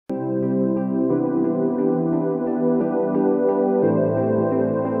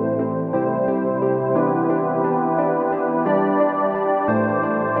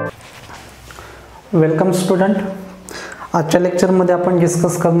Welcome student. आजच्या लेक्चरमध्ये आपण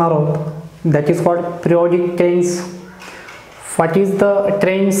डिस्कस करणार आहोत that is called periodic trends. What is the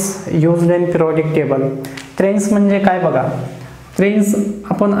trends used in periodic table. Trends म्हणजे काय बघा. ट्रेंड्स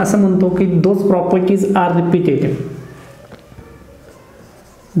आपण असं म्हणतो की those properties R repeated.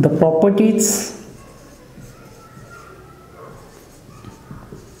 The properties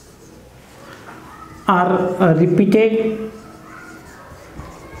are repeated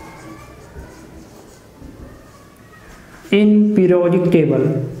in periodic table.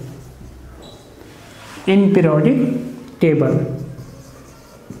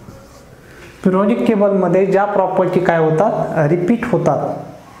 Periodic table मध्ये ज्या प्रॉपर्टी काय होतात रिपीट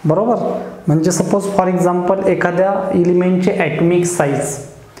होतात बरोबर. म्हणजे सपोज फॉर एक्झाम्पल एखाद्या एलिमेंटचे ॲटॉमिक साईज.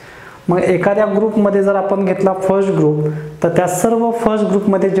 मग एखाद्या ग्रुपमध्ये जर आपण घेतला फर्स्ट ग्रुप तर त्या सर्व फर्स्ट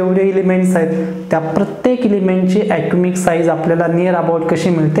ग्रुपमध्ये जेवढे एलिमेंट्स आहेत त्या प्रत्येक एलिमेंटची ॲटॉमिक साईज आपल्याला नियर अबाउट कशी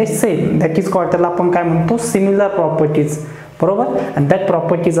मिळते सेम. दॅट इज कॉल्ड, त्याला आपण काय म्हणतो सिमिलर प्रॉपर्टीज बरोबर. And that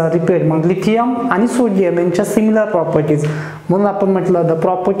properties R repeated. मग लिथियम आणि सोडियम यांच्या सिमिलर प्रॉपर्टीज म्हणून आपण म्हटलं the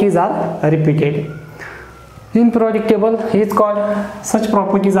properties R repeated in periodic table. He is called such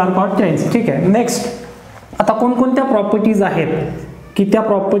properties R called trends. ठीक आहे. नेक्स्ट आता कोणकोणत्या प्रॉपर्टीज आहेत की त्या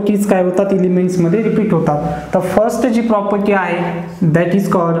प्रॉपर्टीज काय होतात एलिमेंट्समध्ये रिपीट होतात. तर फर्स्ट जी प्रॉपर्टी आहे दॅट इज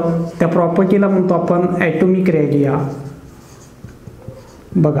कॉल्ड, त्या प्रॉपर्टीला म्हणतो आपण ॲटॉमिक रेडिया.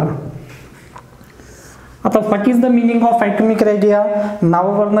 बघा आता what is the meaning of atomic radio.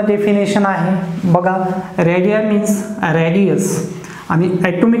 नावावरनं definition आहे बघा. रेडिया मीन्स रेडियस आणि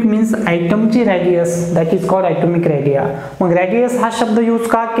atomic means ॲटमची radius. That is called atomic radio. मग रेडियस हा शब्द यूज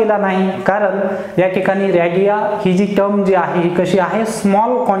का केला नाही, कारण या ठिकाणी रेडिया ही जी टर्म जी आहे ही कशी आहे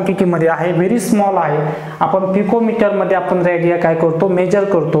स्मॉल क्वांटिटीमध्ये आहे, व्हेरी स्मॉल आहे. आपण पिकोमीटरमध्ये आपण रेडिया काय करतो मेजर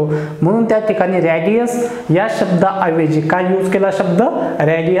करतो, म्हणून त्या ठिकाणी रेडियस या शब्दाऐवजी काय यूज केला शब्द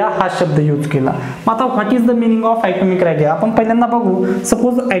रेडिया हा शब्द यूज केला. मग आता what is the meaning of atomic radio आपण पहिल्यांदा बघू.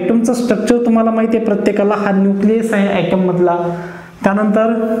 सपोज ॲटमचं स्ट्रक्चर तुम्हाला माहिती आहे प्रत्येकाला. हा न्यूक्लियस आहे ॲटम मधला.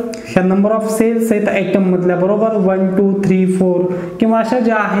 त्यानंतर ह्या नंबर ऑफ सेल्स आहेत ॲटम मधल्या बरोबर 1 2 3 4 किंवा अशा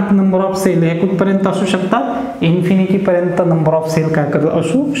ज्या आहेत नंबर ऑफ सेल हे कुठपर्यंत असू शकतात इन्फिनिटी पर्यंत नंबर ऑफ सेल काय करत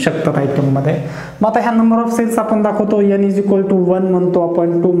असू शकतात ॲटम मध्ये. मग आता ह्या नंबर ऑफ सेल्स आपण दाखवतो n इज इक्वल टू 1 म्हणतो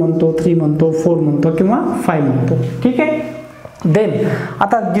आपण, 2 म्हणतो, 3 म्हणतो, 4 म्हणतो किंवा 5 म्हणतो. ठीक आहे. देन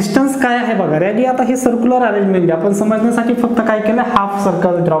आता डिस्टन्स काय आहे बघा. रेडिया आता हे सर्क्युलर अरेंजमेंट आपण समजण्यासाठी फक्त काय केलं हाफ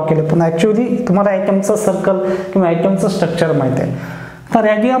सर्कल ड्रॉ केलं, पण ॲक्च्युअली तुम्हाला ॲटमचं सर्कल किंवा ॲटमचं स्ट्रक्चर माहित आहे. तर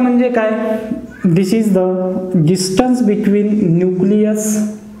रेडिया म्हणजे काय, दिस is the distance between nucleus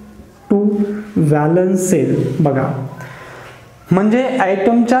to valence sale. बघा म्हणजे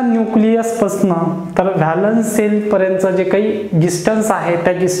ॲटमच्या न्यूक्लियस पासून तर व्हॅलन्स सेल पर्यंतचं जे काही डिस्टन्स आहे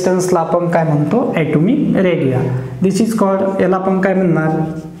त्या डिस्टन्सला आपण काय म्हणतो atomic radio. This is called, याला आपण काय म्हणणार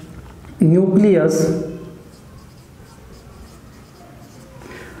न्यूक्लियस.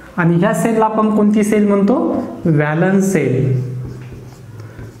 आणि ह्या सेलला आपण कोणती सेल म्हणतो व्हॅलन्स सेल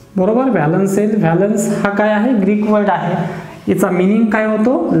बरोबर. व्हॅलन्स सेल, व्हॅलन्स हा काय आहे ग्रीक वर्ड आहे. याचा मिनिंग काय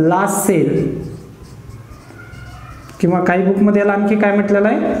होतो लास्ट सेल किंवा काही बुकमध्ये याला आणखी काय म्हटलेलं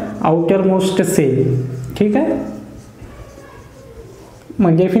आहे आउटर मोस्ट सेल. ठीक आहे.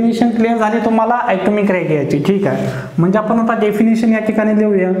 मग डेफिनेशन क्लिअर झाली तुम्हाला ॲटॉमिक रेडियाची. ठीक आहे. म्हणजे आपण आता डेफिनेशन या ठिकाणी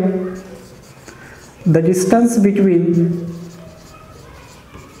लिहूया. The distance between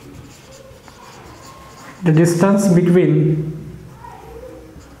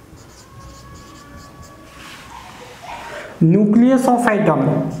nucleus of atom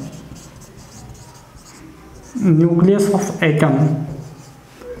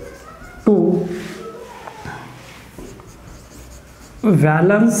to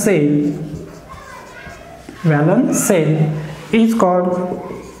valence cell is called,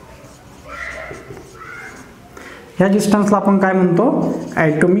 या डिस्टन्सला आपण काय म्हणतो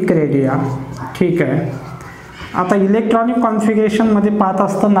ॲटॉमिक रेडिया. ठीक आहे. आता इलेक्ट्रॉनिक कॉन्फिगरेशन मध्ये पाहत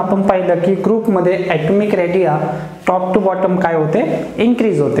असताना आपण पाहिलं की ग्रुपमध्ये atomic radio top to bottom काय होते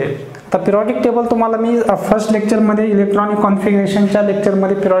इन्क्रीज होते. तर पिरियॉडिक टेबल तुम्हाला मी फर्स्ट लेक्चरमध्ये इलेक्ट्रॉनिक कॉन्फिगरेशनच्या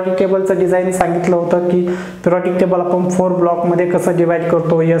लेक्चरमध्ये पिरियॉडिक टेबलचं डिझाईन सांगितलं होतं की पिरियॉडिक टेबल आपण 4 ब्लॉकमध्ये कसं डिवाइड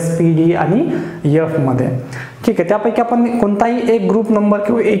करतो S P D आणि F मध्ये. ठीक आहे. त्यापैकी आपण कोणताही एक ग्रुप नंबर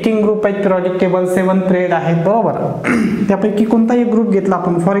किंवा 18 ग्रुप आहेत पिरियॉडिक टेबल 7 पिरियड आहेत बरोबर. त्यापैकी कोणताही ग्रुप घेतला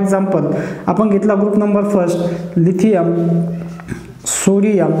आपण, फॉर एक्झाम्पल आपण घेतला group number first lithium,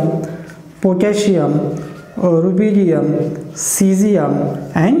 sodium, potassium, rubidium, caesium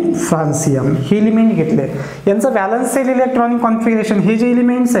and फ्रान्सियम हे एलिमेंट घेतले. यांचं व्हॅलन्स सेल इलेक्ट्रॉनिक कॉन्फिगरेशन हे जे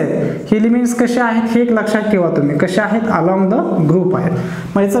एलिमेंट्स आहेत हे एलिमेंट्स कसे आहेत हे एक लक्षात ठेवा तुम्ही, कसे आहेत अलॉंग द ग्रुप आहेत.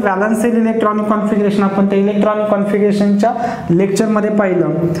 मग याचं व्हॅलन्स सेल इलेक्ट्रॉनिक कॉन्फिगरेशन आपण त्या इलेक्ट्रॉनिक कॉन्फिगरेशनच्या लेक्चरमध्ये पाहिलं.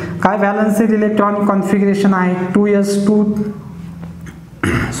 काय व्हॅलन्स सेल इलेक्ट्रॉनिक कॉन्फिगरेशन आहे 2s1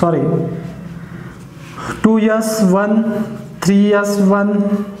 3s1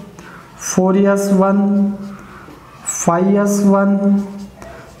 4s1 5s1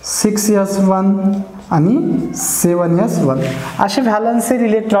 6s1 आणि 7s1 असे व्हॅलन्स सेल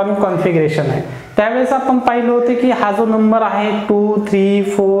इलेक्ट्रॉनिक कॉन्फिगरेशन आहे. त्यावेळेस आपण पाहिलं होते की हा जो नंबर आहे 2 3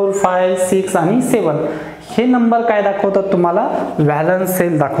 4 5 6 आणि 7 हे नंबर काय दाखवतात तुम्हाला, व्हॅलन्स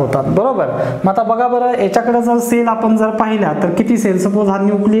सेल दाखवतात. बरोबर. मग आता बघा बरं, याच्याकडे जर सेल आपण जर पाहिला तर किती सेल, सपोज हा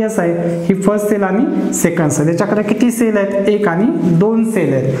न्यूक्लियस आहे, ही फर्स्ट सेल आणि सेकंड सेल, याच्याकडे किती सेल आहेत, 1 आणि 2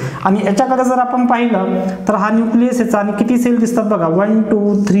 सेल आहेत. आणि याच्याकडे जर आपण पाहिलं तर हा न्यूक्लियस याचा आणि किती सेल दिसतात बघा 1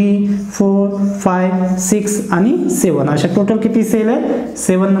 2 3 4 5 6 आणि 7 अशा टोटल किती सेल आहेत,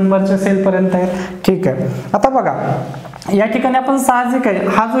 7 नंबरच्या सेल पर्यंत आहेत. ठीक आहे. आता बघा या ठिकाणी आपण साहजिक आहे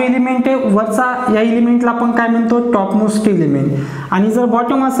हा जो एलिमेंट आहे वरचा, या एलिमेंटला आपण काय म्हणतो टॉप मोस्ट एलिमेंट, आणि जर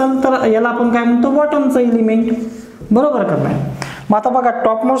बॉटम असेल तर याला आपण काय म्हणतो बॉटमचं एलिमेंट. बरोबर का नाही. मग आता बघा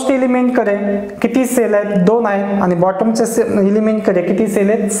टॉप मोस्ट एलिमेंट कडे किती सेल आहेत, 2 आहेत, आणि बॉटमच्या एलिमेंट कडे किती सेल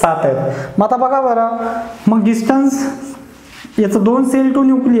आहेत, 7 आहेत. मग आता बघा बरं, मग डिस्टन्स याचं 2 सेल टू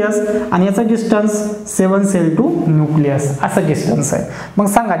न्यूक्लियस आणि याचा डिस्टन्स 7 सेल टू न्यूक्लियस असं डिस्टन्स आहे. मग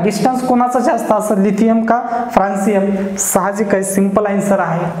सांगा डिस्टन्स कोणाचा जास्त असेल, लिथियम का फ्रान्सियम. साहजिक आहे, सिंपल आन्सर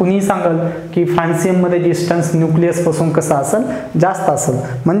आहे. कुणी सांगल की फ्रान्सियम मध्ये डिस्टन्स न्यूक्लियस पासून कसं असेल, जास्त असेल.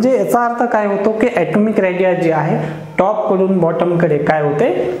 म्हणजे याचा अर्थ काय होतो की ॲटॉमिक रेडियस जी आहे टॉप कडून बॉटम कडे काय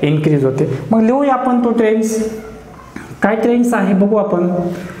होते, इन्क्रीज होते. मग लिहूया आपण तो ट्रेंड्स. काय ट्रेंड्स आहे बघू आपण.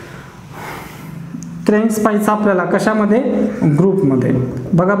 ट्रेंड्स पाहिजे आपल्याला कशामध्ये, ग्रुपमध्ये.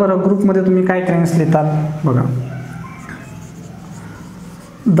 बघा बरं ग्रुपमध्ये तुम्ही काय ट्रेंड्स लिहितात बघा.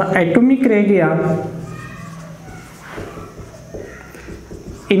 The atomic radio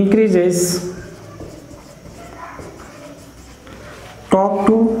increases top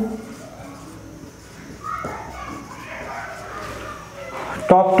to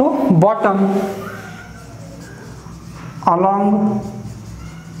bottom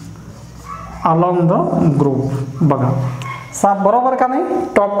along the group. बघा सा बरोबर का नाही,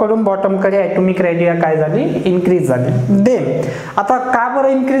 टॉप कडून बॉटम कडे ॲटॉमिक रेडिया काय झाली, इन्क्रीज झाली. देन आता का बरं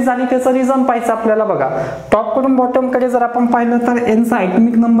इन्क्रीज झाली त्याचं रिझन पाहिजे आपल्याला. बघा टॉप कडून बॉटम कडे जर आपण पाहिलं तर यांचा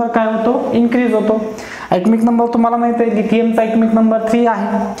ॲटॉमिक नंबर काय होतो, इन्क्रीज होतो. ॲटॉमिक नंबर तुम्हाला माहिती आहे लिथियमचा ॲटॉमिक नंबर 3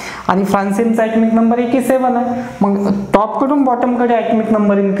 आहे आणि फ्रान्सियमचा ॲटॉमिक नंबर 87 आहे. मग टॉप कडून बॉटम कडे ॲटॉमिक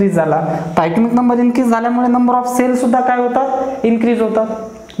नंबर इन्क्रीज झाला तर ॲटॉमिक नंबर इन्क्रीज झाल्यामुळे नंबर ऑफ सेल सुद्धा काय होतात, इन्क्रीज होतात.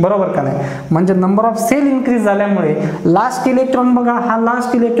 बरोबर का नाही. म्हणजे नंबर ऑफ सेल इन्क्रीज झाल्यामुळे लास्ट इलेक्ट्रॉन बघा, हा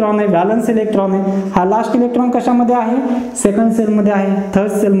लास्ट इलेक्ट्रॉन आहे, व्हॅलन्स इलेक्ट्रॉन आहे. हा लास्ट इलेक्ट्रॉन कशामध्ये आहे, सेकंड सेल मध्ये आहे,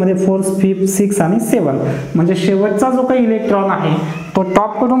 थर्ड सेल मध्ये 4 5 6 आणि 7. म्हणजे शेवटचा जो काही इलेक्ट्रॉन आहे तो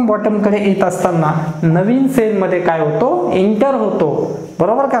टॉप कडून बॉटम कडे येत असताना नवीन सेल मध्ये काय होतो, एंटर होतो.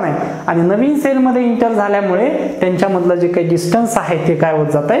 बरोबर का नाही. आणि नवीन सेल मध्ये एंटर झाल्यामुळे त्यांच्यामधलं जे काही डिस्टन्स आहे ते काय होत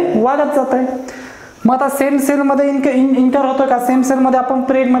जात आहे, वाढत जात आहे. मग आता सेम सेल मध्ये इंटर होतो का, सेम सेल मध्ये आपण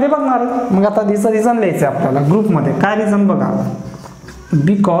पिरियड मध्ये बघणार. मग आता दिसं रिझन लिहायचं आपल्याला ग्रुप मध्ये. काय रिझन बघा,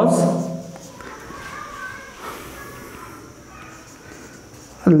 because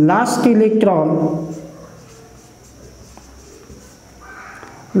last electron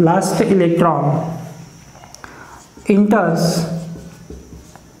enters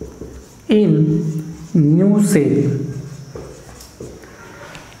in new cell,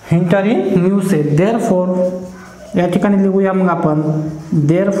 enter in new cell. therefore या ठिकाणी लिहूया मग आपण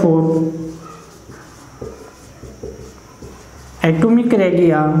therefore atomic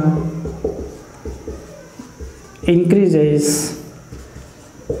radii increases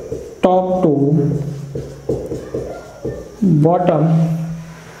top to bottom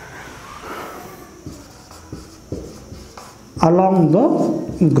along the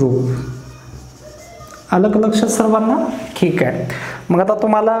group. अलग लक्षात सर्वांना. ठीक आहे. मग आता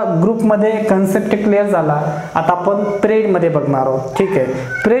तुम्हाला ग्रुपमध्ये कन्सेप्ट क्लिअर झाला. आता आपण पिरियडमध्ये बघणार आहोत. ठीक आहे.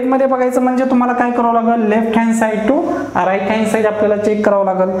 पिरियडमध्ये बघायचं म्हणजे तुम्हाला काय करावं लागेल, left hand side to right hand side आपल्याला चेक करावं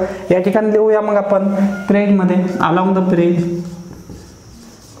लागेल. या ठिकाणी लिहूया मग आपण पिरियडमध्ये अलॉंग द पिरियड.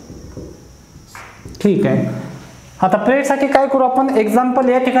 ठीक आहे. आता पिरियडसाठी काय करू आपण, एक्झाम्पल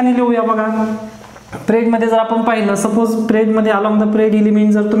या ठिकाणी लिहूया. बघा पिरियडमध्ये जर आपण पाहिलं, सपोज पिरियडमध्ये अलॉंग द पिरियड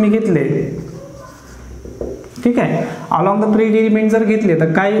एलिमेंट जर तुम्ही घेतले, ठीक आहे, अलॉंग द पिरियड एलिमेंट जर घेतले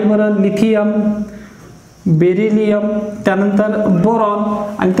तर काय येईल बरं, लिथियम बेरिलियम, त्यानंतर बोरॉन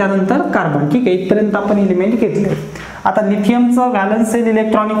आणि त्यानंतर कार्बन. ठीक आहे, इथपर्यंत आपण एलिमेंट घेतले. आता लिथियमचं व्हॅलन्स सेल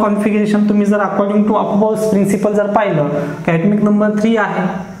इलेक्ट्रॉनिक कॉन्फिगरेशन तुम्ही जर अकॉर्डिंग टू अपोज प्रिन्सिपल जर पाहिलं, ॲटॉमिक नंबर 3 आहे,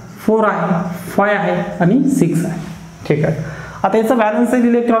 4 आहे, 5 आहे आणि 6 आहे. ठीक आहे, आता याचं व्हॅलन्स सेल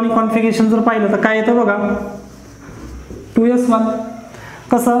इलेक्ट्रॉनिक कॉन्फिगरेशन जर पाहिलं तर काय येतं बघा, 2s1.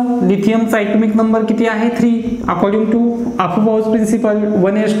 कसं, लिथियमचा ॲटॉमिक नंबर किती आहे, 3. According to oppose principal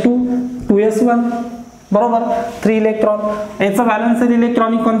 1s2 2s1 बरोबर, 3 इलेक्ट्रॉन. याचं व्हॅलन्स सेल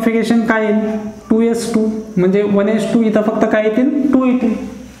इलेक्ट्रॉनिक कॉन्फिगरेशन काय येईल, 2s2 म्हणजे 1s2 इथं फक्त काय येतील, 2 येतील.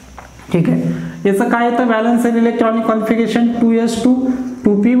 ठीक आहे, याचं काय येतं valence sale electronic configuration 2s2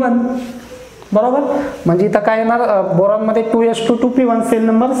 2p1 बरोबर. म्हणजे इथं काय येणार, बोरॉनमध्ये 2s2 2p1 sale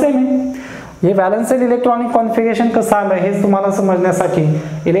number same आहे. हे व्हॅलन्स सेल इलेक्ट्रॉनिक कॉन्फिगरेशन कसं आलं हे तुम्हाला समजण्यासाठी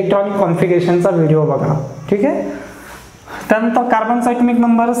इलेक्ट्रॉनिक कॉन्फिगरेशनचा व्हिडिओ बघा. ठीक आहे, त्यानंतर कार्बनचा ॲटॉमिक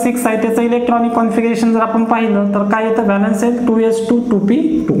नंबर 6 आहे, त्याचं इलेक्ट्रॉनिक कॉन्फिगरेशन जर आपण पाहिलं तर काय येतं, व्हॅलन्स सेल 2s2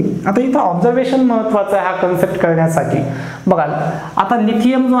 2p2. आता इथं ऑब्झर्वेशन महत्त्वाचं आहे हा कन्सेप्ट करण्यासाठी. बघा, आता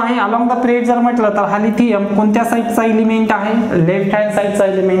लिथियम जो आहे अलॉंग द पिरियड जर म्हटलं तर हा लिथियम कोणत्या साईडचा एलिमेंट आहे, लेफ्ट हँड साईडचा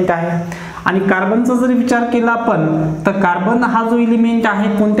एलिमेंट आहे. आणि कार्बनचा जर विचार केला आपण तर कार्बन हा जो एलिमेंट आहे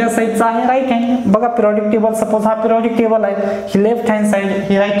कोणत्या साईडचा आहे, राईट हँड. बघा पिरियोडिक टेबल, सपोज हा पिरियोडिक टेबल आहे, ही लेफ्ट हँड साईड,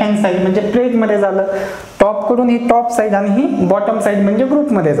 ही राईट हँड साईड म्हणजे प्लेट मध्ये झालं. टॉप कडून ही टॉप साईड आणि ही बॉटम साईड म्हणजे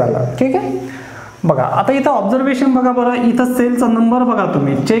ग्रुप मध्ये झालं. ठीक आहे, बघा आता इथं ऑब्झर्वेशन बघा बरं, इथं सेलचा नंबर बघा,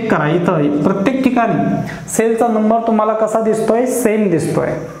 तुम्ही चेक करा, इथं प्रत्येक ठिकाणी सेलचा नंबर तुम्हाला कसा दिसतोय, सेम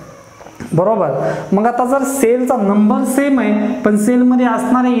दिसतोय बरोबर. मग आता जर सेलचा नंबर सेम आहे पण सेलमध्ये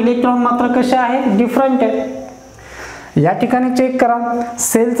असणारे इलेक्ट्रॉन मात्र कसे आहेत, डिफरंट आहेत. या ठिकाणी चेक करा,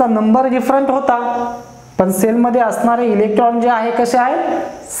 सेलचा नंबर डिफरंट होता पण सेलमध्ये असणारे इलेक्ट्रॉन जे आहे कसे आहेत,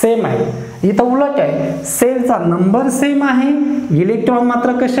 सेम आहे. इथं उलट आहे, सेलचा नंबर सेम आहे, इलेक्ट्रॉन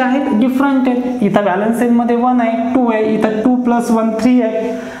मात्र कसे आहेत, डिफरंट आहेत. इथं व्हॅलन्स सेलमध्ये 1 आहे, 2 आहे, इथं 2 + 1 3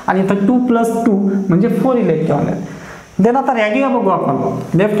 आहे आणि इथं 2 + 2 म्हणजे 4 इलेक्ट्रॉन आहेत. देन आता रेडिया बघू आपण,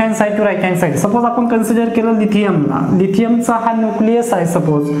 left hand side to right hand side. Suppose आपण कन्सिडर केलं लिथियमला, लिथियमचा हा न्यूक्लियस आहे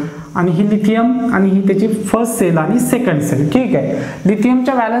सपोज, आणि ही लिथियम आणि ही त्याची फर्स्ट सेल आणि सेकंड सेल. ठीक आहे,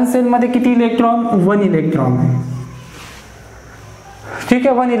 लिथियमच्या व्हॅलन्स सेलमध्ये किती इलेक्ट्रॉन, 1 इलेक्ट्रॉन आहे. ठीक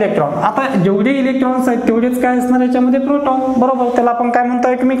आहे, 1 इलेक्ट्रॉन. आता जेवढे इलेक्ट्रॉन्स आहेत तेवढेच काय असणार याच्यामध्ये, प्रोटॉन बरोबर. त्याला आपण काय म्हणतो,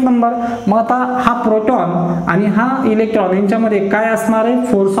 ॲटॉमिक नंबर. मग आता हा प्रोटॉन आणि हा इलेक्ट्रॉन यांच्यामध्ये काय असणार आहे,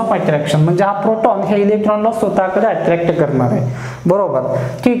 फोर्स ऑफ अट्रॅक्शन. म्हणजे हा प्रोटॉन हे इलेक्ट्रॉनला स्वतःकडे अट्रॅक्ट करणार आहे बरोबर.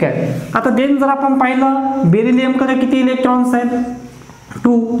 ठीक आहे, आता देन जर आपण पाहिलं बेरिलियमकडे किती इलेक्ट्रॉन्स आहेत,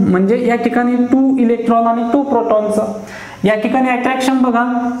 2. म्हणजे या ठिकाणी 2 इलेक्ट्रॉन आणि 2 प्रोटॉनचं. या ठिकाणी अट्रॅक्शन बघा,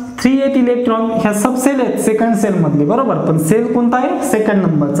 3 8 इलेक्ट्रॉन ह्या सबसेल आहेत सेकंड सेल मधले बरोबर. पण सेल कोणता आहे, सेकंड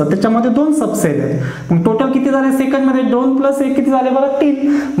नंबरचा, त्याच्यामध्ये 2 सबसेल आहेत. मग टोटल किती झाले सेकंड मध्ये, 2 + 1 किती झाले बरं, 3.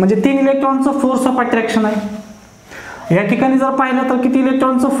 म्हणजे 3 इलेक्ट्रॉनचं फोर्स ऑफ अट्रॅक्शन आहे. या ठिकाणी जर पाहिलं तर किती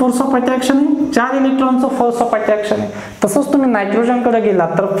इलेक्ट्रॉनचं फोर्स ऑफ अट्रॅक्शन आहे, 4 इलेक्ट्रॉनचं फोर्स ऑफ अट्रॅक्शन आहे. तसंच तुम्ही नायट्रोजनकडे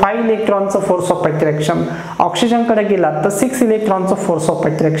गेलात तर 5 इलेक्ट्रॉनचं फोर्स ऑफ अट्रॅक्शन, ऑक्सिजनकडे गेलात तर 6 इलेक्ट्रॉनचं फोर्स ऑफ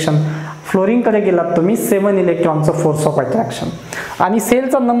अट्रॅक्शन, फ्लोरीनकडे गेलात तुम्ही 7 इलेक्ट्रॉनचं फोर्स ऑफ अट्रॅक्शन. आणि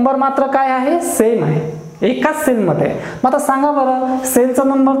सेलचा नंबर मात्र काय आहे, सेम आहे, एकाच सेलमध्ये. मग आता सांगा बरं, सेलचा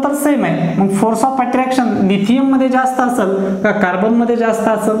नंबर तर सेम आहे, मग फोर्स ऑफ अट्रॅक्शन लिथियम मध्ये जास्त असेल का कार्बन मध्ये जास्त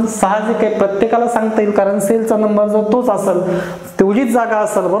असेल, साहजिक आहे, प्रत्येकाला सांगता येईल, कारण सेलचा नंबर जर तोच असेल तेवढीच जागा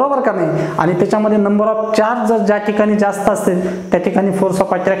असेल बरोबर का नाही. आणि त्याच्यामध्ये नंबर ऑफ चार्ज जर ज्या ठिकाणी जास्त असेल त्या ठिकाणी फोर्स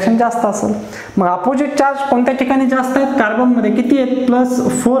ऑफ अट्रॅक्शन जास्त असेल. मग अपोजिट चार्ज कोणत्या ठिकाणी जास्त आहेत, कार्बन मध्ये किती आहेत,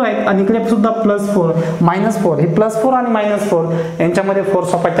 +4 आहेत आणि इकडे सुद्धा +4 -4. हे +4 आणि -4 यांच्यामध्ये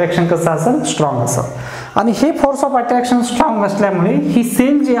फोर्स ऑफ अट्रॅक्शन कसं असेल, स्ट्रॉंग असेल. आणि हे फोर्स ऑफ अट्रॅक्शन स्ट्रॉंग असल्यामुळे ही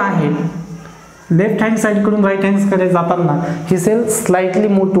सेल जी आहे लेफ्ट हँड साइड कडून राईट हँड कडे जाताना ही sale slightly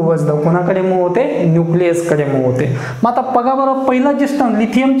move towards the, कोणाकडे मूव्ह होते, न्यूक्लियस कडे मूव्ह होते. मग आता बघा बरं, पहिला डिस्टन्स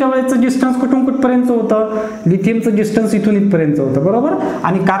लिथियमच्या वेळेचं डिस्टन्स कुठून कुठपर्यंत होतं, लिथियमचं डिस्टन्स इथून इथपर्यंत होतं बरोबर.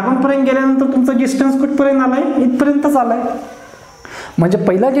 आणि कार्बन पर्यंत गेल्यानंतर तुमचं डिस्टन्स कुठपर्यंत आलाय, इथपर्यंतच आलाय. म्हणजे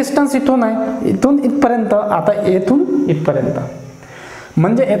पहिला डिस्टन्स इथून आहे, इथून इथपर्यंत, आता इथून इथपर्यंत.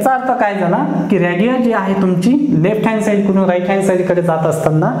 म्हणजे याचा अर्थ काय झाला की रेडिया जी आहे तुमची लेफ्ट हँड साइड कडून राईट हँड साइड कडे जात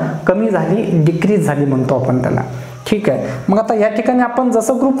असताना कमी झाली, डिक्रीज झाली म्हणतो आपण त्याला. ठीक आहे, मग आता या ठिकाणी आपण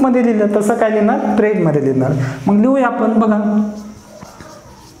जसं ग्रुप मध्ये लिहिलं तसं काय लिहिणार, प्रेड मध्ये लिहिणार. मग लिहूया आपण बघा,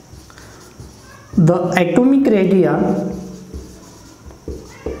 the atomic radio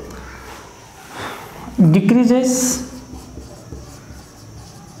decreases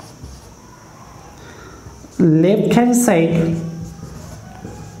left hand side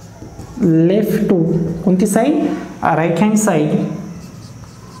left to कोणती side, right hand side,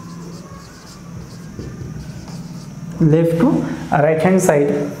 left to right hand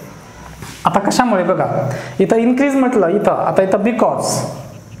side. आता कशामुळे बघा, इथं इन्क्रीज म्हटलं, इथं बिकॉज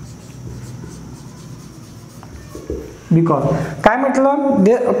काय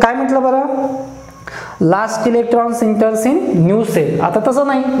म्हटलं बरं, last electrons इंटर्स in new sale. आता तसं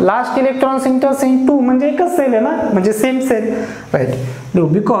नाही, लास्ट इलेक्ट्रॉन्स इंटर्स इन टू म्हणजे एकच सेल आहे ना, म्हणजे same sale, right.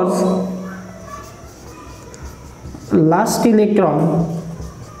 Because last electron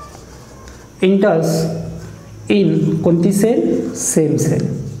इंटर्स in कोणती sale, same sale.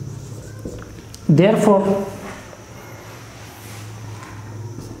 therefore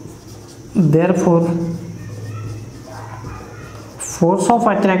force of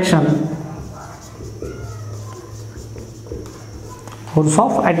attraction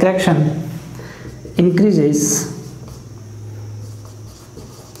increases,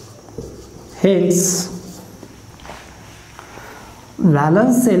 hence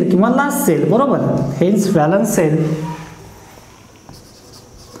valence cell किंवा लास्ट सेल, बरोबर, hence valence cell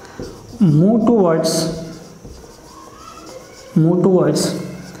move towards nucleus,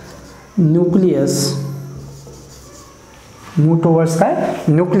 काय,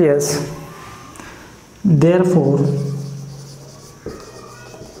 nucleus. therefore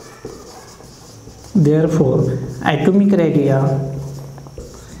atomic radii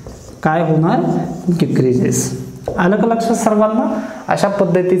काय होणार, decreases. आलं का लक्षात सर्वांना? अशा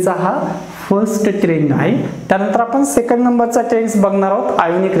पद्धतीचा हा फर्स्ट ट्रेंड आहे. त्यानंतर आपण सेकंड नंबरचा ट्रेंड्स बघणार आहोत,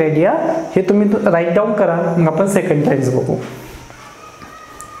 आयोनिक रेडिया. हे तुम्ही राईट डाऊन करा, मग आपण सेकंड ट्रेंड्स बघू.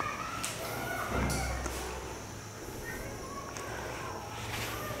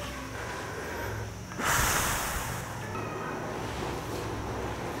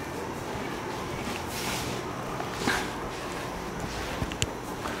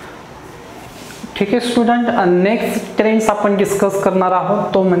 ठीक आहे स्टुडंट, नेक्स्ट ट्रेंड्स आपण डिस्कस करणार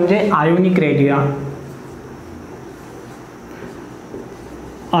आहोत, तो म्हणजे आयोनिक रेडिया.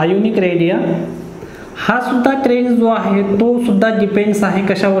 आयोनिक रेडिया हा सुद्धा ट्रेंड जो आहे तो सुद्धा डिपेंड्स आहे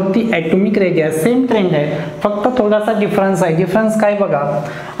कशावरती, ॲटॉमिक रेडिया. सेम ट्रेंड आहे, फक्त थोडासा डिफरन्स आहे. डिफरन्स काय बघा,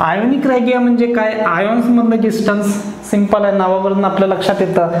 आयोनिक रेडिया म्हणजे काय, आयॉन्स मधलं डिस्टन्स, सिंपल आहे, नावावरून आपल्या लक्षात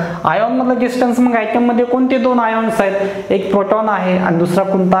येतं. आयॉन मधलं डिस्टन्स, मग ॲटम मध्ये कोणते दोन आयॉन्स आहेत, एक प्रोटॉन आहे आणि दुसरा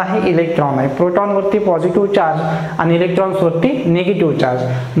कोणता आहे, इलेक्ट्रॉन आहे. प्रोटॉन वरती पॉझिटिव्ह चार्ज आणि इलेक्ट्रॉन्स वरती निगेटिव्ह चार्ज,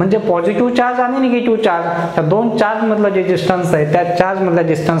 म्हणजे पॉझिटिव्ह चार्ज आणि निगेटिव्ह चार्ज, त्या दोन चार्ज मधलं जे डिस्टन्स आहे त्या चार्ज मधल्या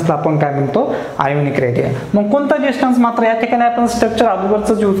डिस्टन्सला आपण काय म्हणतो, आयोनिक रेडिया. मग कोणता डिस्टन्स, मात्र या ठिकाणी आपण स्ट्रक्चर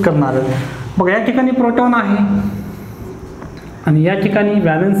अगोदरच यूज करणार आहोत. बघा, या ठिकाणी प्रोटॉन आहे आणि या ठिकाणी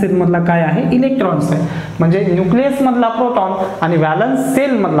व्हॅलन्स सेल मधला काय आहे, इलेक्ट्रॉन्स आहे. म्हणजे न्यूक्लियस मधला प्रोटॉन आणि व्हॅलन्स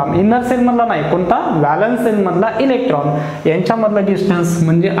सेल मधला, इनर सेल मधला नाही, कोणता, व्हॅलन्स सेल मधला इलेक्ट्रॉन, यांच्या मधला डिस्टन्स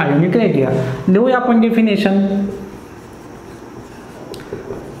म्हणजे आयोनिक रेडिया. लिहूया आपण definition.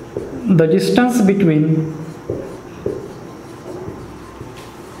 The distance between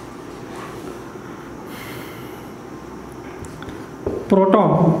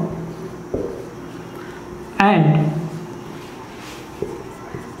proton and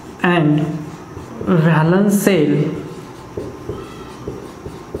valence cell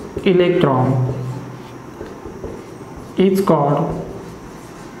electron is called,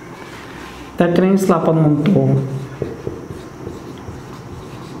 त्या ट्रेंड्सला आपण म्हणतो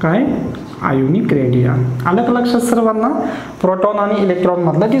काय, आयोनिक रेडिया. आलं का लक्षात सर्वांना, प्रोटॉन आणि इलेक्ट्रॉन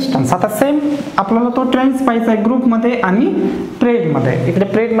मधला डिस्टन्स. आता सेम आपल्याला तो ट्रेंड्स पाहिजे आहे ग्रुपमध्ये आणि ट्रेडमध्ये. इकडे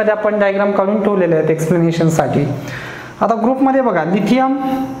ट्रेडमध्ये आपण डायग्राम काढून ठेवलेले आहेत एक्सप्लेनेशन साठी. आता ग्रुपमध्ये बघा,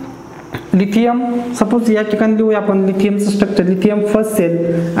 लिथियम सपोज या ठिकाणी लिहूया आपण लिथियमचं स्ट्रक्चर. लिथियम फर्स्ट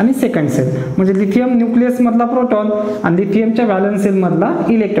सेल आणि सेकंड सेल, म्हणजे लिथियम न्यूक्लियस मधला प्रोटॉन आणि लिथियमच्या व्हॅलन्स सेल मधला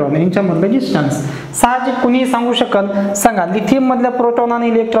इलेक्ट्रॉन, यांच्यामधलं डिस्टन्स. साहजिक कोणी सांगू शकल, सांगा लिथियम मधल्या प्रोटॉन आणि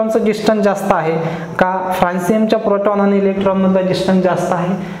इलेक्ट्रॉनचं डिस्टन्स जास्त आहे का फ्रान्सियमच्या प्रोटॉन आणि इलेक्ट्रॉन मधलं डिस्टन्स जास्त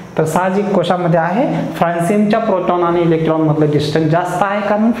आहे? तर साहजिक कोशामध्ये आहे, फ्रान्सियमच्या प्रोटॉन आणि इलेक्ट्रॉन मधलं डिस्टन्स जास्त आहे,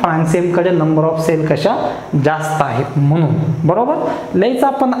 कारण फ्रान्सियमकडे नंबर ऑफ सेल कशा जास्त आहेत म्हणून. बरोबर, लईच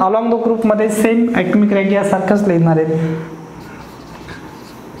आपण अलॉंग द ग्रुप मध्ये सेम ॲटॉमिक रेडिया सारखंच लिहिणार आहेत.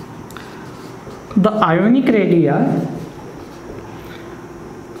 The ionic radio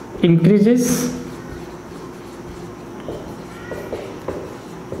increases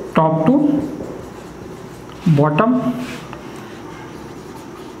top to bottom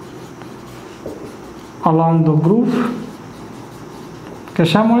along the groove.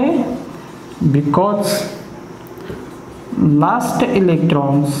 कशामुळे? Because last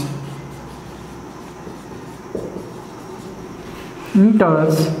electrons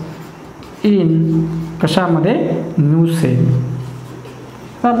enters in कशामध्ये new sale.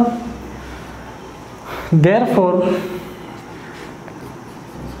 Therefore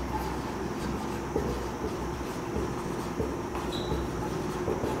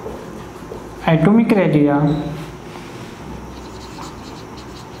atomic radio,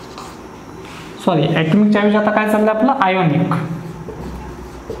 sorry ॲटॉमिकच्या ऐवजी आता काय चाललं आपलं ionic,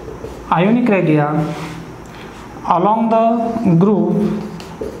 ionic radio along the group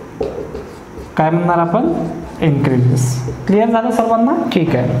काय म्हणणार आपण इन्क्रीजेस. क्लिअर झालं सर्वांना?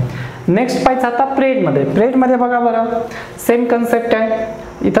 ठीक आहे. नेक्स्ट पाहिजे आता प्रेडमध्ये. प्रेडमध्ये बघा बरं सेम कन्सेप्ट आहे.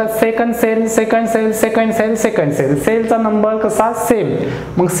 इथं second sale second sale second sale second sale, सेलचा number कसा सेम,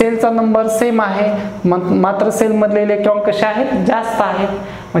 मग सेलचा नंबर सेम आहे, मग मात्र सेलमधले इलेक्ट्रॉन कसे आहेत जास्त आहेत.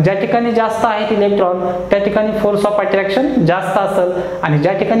 मग ज्या ठिकाणी जास्त आहेत इलेक्ट्रॉन त्या ठिकाणी फोर्स ऑफ अट्रॅक्शन जास्त असेल, आणि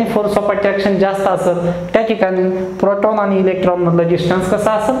ज्या ठिकाणी फोर्स ऑफ अट्रॅक्शन जास्त असेल त्या ठिकाणी प्रोटॉन आणि इलेक्ट्रॉन मधला डिस्टन्स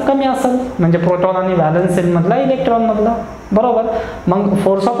कसा असेल कमी असेल, म्हणजे प्रोटॉन आणि व्हॅलन्स सेल मधला इलेक्ट्रॉन मधला. बरोबर. मग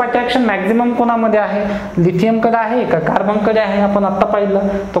फोर्स ऑफ अट्रॅक्शन मॅक्झिमम कोणामध्ये आहे, लिथियमकडे आहे का कार्बनकडे आहे, आपण आता पाहिलं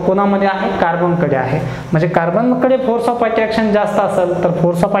तो कोणामध्ये आहे कार्बनकडे आहे. म्हणजे कार्बनकडे फोर्स ऑफ अट्रॅक्शन जास्त असेल तर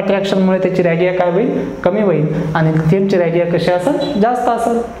फोर्स ऑफ अट्रॅक्शनमुळे त्याची रेडिया काय होईल कमी होईल, आणि लिथियमची रेडिया कशी असेल जास्त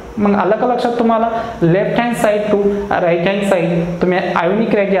असेल. मग आलं का लक्षात तुम्हाला? Left hand side to right hand side तुम्ही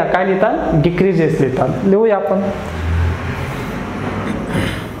आयोनिक रेडिया काय लिहितात डिक्रीजेस लिहितात. लिहूया आपण.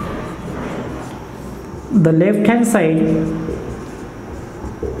 The left hand side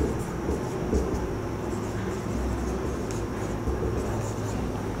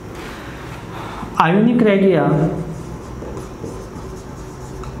ionic radia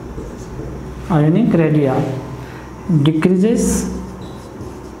decreases,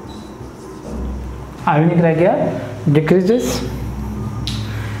 ionic radia decreases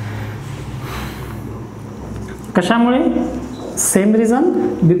कशामुळे? Same reason,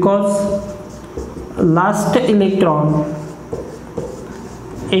 because last electron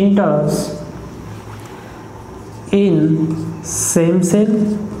enters in same cell,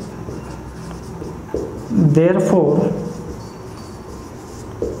 therefore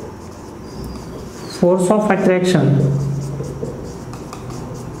force of attraction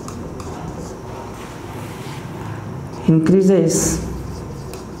increases,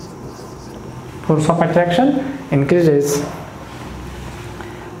 force of attraction increases.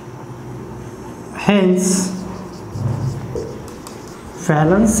 Hence,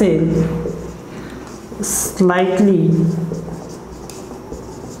 valence cell slightly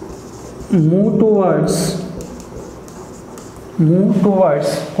move towards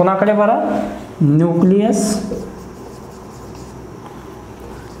कोणाकडे बरं nucleus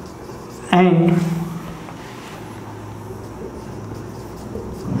and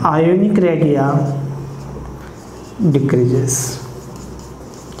ionic radia decreases.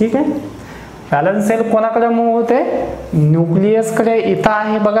 ठीक आहे. Valence sale कोणाकडे move होते न्यूक्लियसकडे. इथं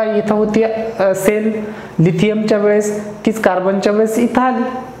आहे बघा, इथं होती सेल लिथियमच्या वेळेस, तीच कार्बनच्या वेळेस इथं आली,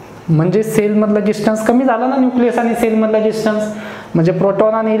 म्हणजे सेल मधला डिस्टन्स कमी झाला ना, न्यूक्लियस आणि सेल मधला डिस्टन्स, म्हणजे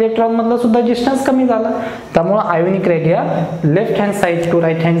प्रोटॉन आणि इलेक्ट्रॉन मधला सुद्धा डिस्टन्स कमी झाला. त्यामुळे ionic radio left hand side to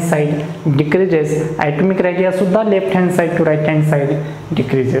right hand side decreases, atomic radio सुद्धा left hand side to right hand side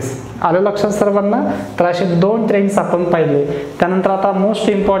decreases. आलं लक्षात सर्वांना? तर असे दोन ट्रेंड्स आपण पाहिले. त्यानंतर आता मोस्ट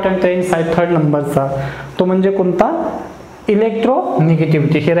इम्पॉर्टंट ट्रेंड्स आहे थर्ड नंबरचा, तो म्हणजे कोणता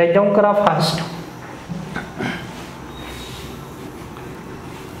इलेक्ट्रोनिगेटिव्हिटी. हे राईट डाऊन करा फास्ट.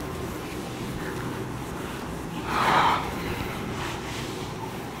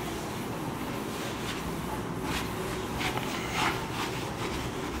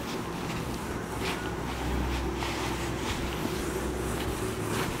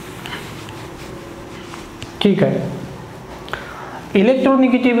 ठीक आहे.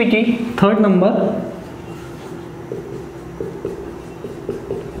 Electronegativity third number.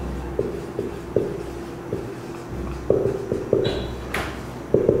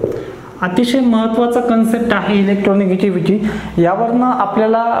 अतिशय महत्त्वाचा कन्सेप्ट आहे इलेक्ट्रोनिगेटिव्हिटी. यावरनं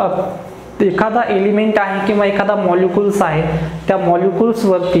आपल्याला एखादा एलिमेंट आहे किंवा एखादा मॉलिक्युल्स आहे, त्या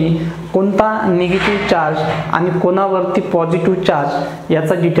मॉलिक्युल्सवरती कोणता निगेटिव्ह चार्ज आणि कोणावरती पॉझिटिव्ह चार्ज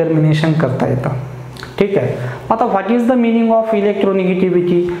याचा डिटर्मिनेशन करता येतं. ठीक आहे. आता what is the meaning of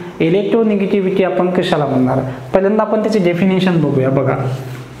electronegativity? Electronegativity आपण कशाला म्हणणार? पहिल्यांदा आपण त्याचे डेफिनेशन बघूया. बघा,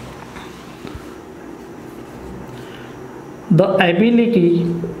 the ability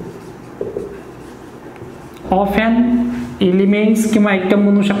of and elements किंवा ॲटम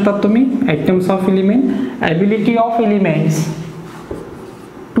म्हणू शकतात तुम्ही, atoms of element, ability of elements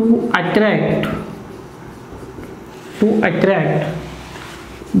to attract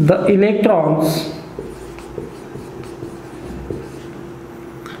the electrons,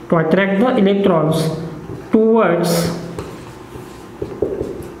 to attract the electrons towards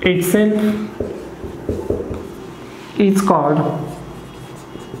itself is called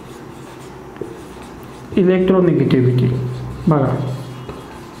electronegativity. बघा,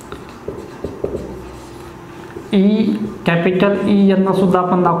 ई, कॅपिटल ई यांना सुद्धा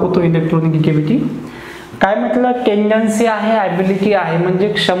आपण दाखवतो इलेक्ट्रोनिगेटिव्हिटी. काय म्हटलं, टेंडन्सी आहे, ॲबिलिटी आहे, म्हणजे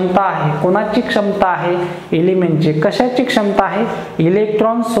क्षमता आहे. कोणाची क्षमता आहे, एलिमेंटची. कशाची क्षमता आहे,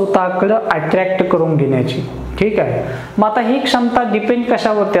 इलेक्ट्रॉन स्वतःकडे अट्रॅक्ट करून घेण्याची. ठीक आहे. मग आता ही क्षमता डिपेंड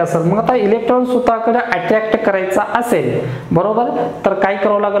कशावरती असेल, मग आता इलेक्ट्रॉन स्वतःकडे अट्रॅक्ट करायचा असेल, बरोबर, तर काय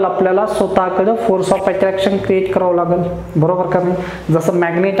करावं लागेल आपल्याला, स्वतःकडे फोर्स ऑफ अट्रॅक्शन क्रिएट करावं लागेल, बरोबर का नाही. जसं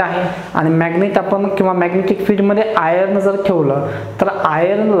मॅग्नेट आहे आणि मॅग्नेट आपण किंवा मॅग्नेटिक फील्डमध्ये आयर्न जर ठेवलं तर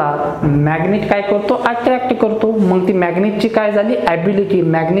आयर्नला मॅग्नेट काय करतो, अट्रॅक्ट करतो. मग ती मॅग्नेटची काय झाली, ॲबिलिटी,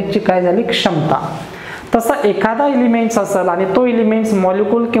 मॅग्नेटची काय झाली, क्षमता. तसं एखादा एलिमेंट्स असेल आणि तो एलिमेंट्स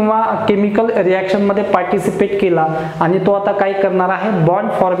मॉलिक्यूल किंवा केमिकल रिॲक्शनमध्ये पार्टिसिपेट केला आणि तो आता काय करणार आहे,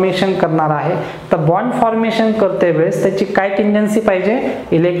 बॉन्ड फॉर्मेशन करणार आहे. तर बॉन्ड फॉर्मेशन करते वेळेस त्याची काय टेंडन्सी पाहिजे,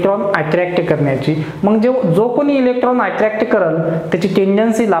 इलेक्ट्रॉन अट्रॅक्ट करण्याची. मग जो कोणी इलेक्ट्रॉन अट्रॅक्ट करेल त्याची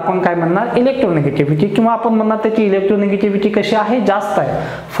टेंडन्सीला आपण काय म्हणणार, इलेक्ट्रोनिगेटिव्हिटी, किंवा आपण म्हणणार त्याची इलेक्ट्रोनिगेटिव्हिटी कशी आहे, जास्त आहे.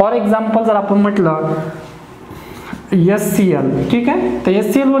 फॉर एक्झाम्पल जर आपण म्हटलं HCl, ठीक आहे, तर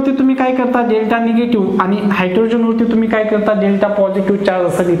HCl वरती तुम्ही काय करता, डेल्टा निगेटिव्ह, आणि हायड्रोजन वरती तुम्ही काय करता, डेल्टा पॉझिटिव्ह चार्ज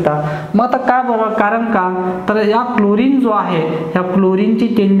असं लिहिता. मग आता का बरं, कारण का, तर या क्लोरीन जो आहे, या क्लोरीनची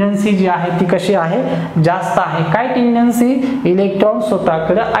टेंडन्सी जी आहे ती कशी आहे, जास्त आहे. काय टेंडन्सी, इलेक्ट्रॉन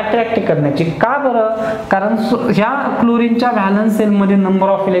स्वतःकडे अट्रॅक्ट करण्याची. का बरं, कारण ह्या क्लोरीनच्या व्हॅलन्स सेलमध्ये नंबर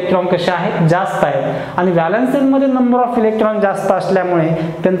ऑफ इलेक्ट्रॉन कसे आहेत, जास्त आहेत, आणि व्हॅलन्स सेलमध्ये नंबर ऑफ इलेक्ट्रॉन जास्त असल्यामुळे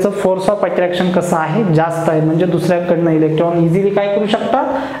त्यांचं फोर्स ऑफ अट्रॅक्शन कसं आहे, जास्त आहे. म्हणजे दुसऱ्या कडनं इलेक्ट्रॉन इझिली काय करू शकतात,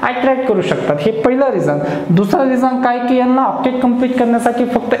 अट्रॅक्ट करू शकतात. हे पहिलं रिझन. दुसरं रिझन काय, की यांना ऑक्टेट कंप्लीट करण्यासाठी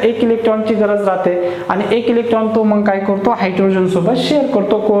फक्त एक इलेक्ट्रॉनची गरज राहते आणि एक इलेक्ट्रॉन तो मग काय करतो, हायड्रोजन सोबत शेअर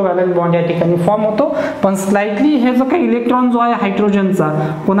करतो, कोव्हॅलेंट बॉन्ड या ठिकाणी फॉर्म होतो. पण स्लाइटली हे जो काही इलेक्ट्रॉन जो आहे हायड्रोजनचा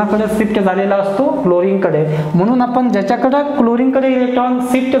कोणाकडे शिफ्ट झालेला असतो, क्लोरीनकडे. म्हणून आपण ज्याच्याकडे क्लोरीनकडे इलेक्ट्रॉन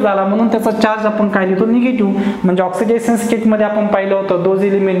शिफ्ट झाला म्हणून त्याचा चार्ज आपण काय लिहितो, निगेटिव्ह. म्हणजे ऑक्सिडेशन स्टेट मध्ये आपण पाहिलं होतं, those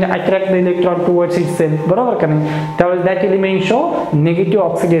element attract the electron towards itself, बरोबर का नाही. त्यावेळेस that element show negative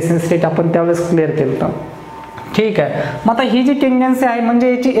oxidation state आपण त्यावेळेस क्लिअर केलं होतं. ठीक आहे. मग आता ही जी टेंडन्सी आहे म्हणजे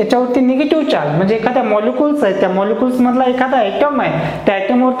याच्यावरती निगेटिव्ह चार्ज, म्हणजे एखाद्या मॉलिक्युल्स आहे, त्या मॉलिक्युल्स मधला एखादा ॲटम आहे, त्या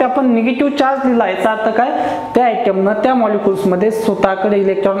ॲटमवरती आपण निगेटिव्ह चार्ज दिला. याचा अर्थ काय, त्या ॲटमनं त्या मॉलिक्युल्स मध्ये स्वतःकडे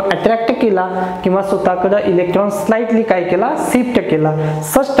इलेक्ट्रॉन अट्रॅक्ट केला किंवा स्वतःकडे इलेक्ट्रॉन स्लाइटली काय केला, शिफ्ट केला.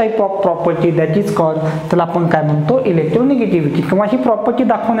 Such type of property that is called, त्याला आपण काय म्हणतो, इलेक्ट्रोनिगेटिव्हिटी. किंवा ही प्रॉपर्टी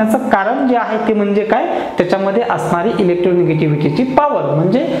दाखवण्याचं कारण जे आहे ते म्हणजे काय, त्याच्यामध्ये असणारी इलेक्ट्रोनिगेटिव्हिटीची पॉवर,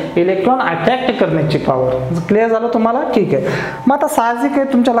 म्हणजे इलेक्ट्रॉन अट्रॅक्ट करण्याची पॉवर. झालं तुम्हाला, ठीक आहे. मग आता साहजिक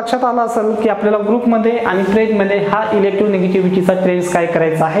आहे तुमच्या लक्षात आलं असेल की आपल्याला ग्रुपमध्ये आणि ट्रेडमध्ये हा इलेक्ट्रोनिगेटिव्हिटीचा ट्रेड्स काय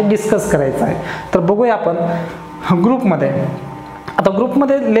करायचा आहे, डिस्कस करायचा आहे. तर बघूया आपण ग्रुपमध्ये. आता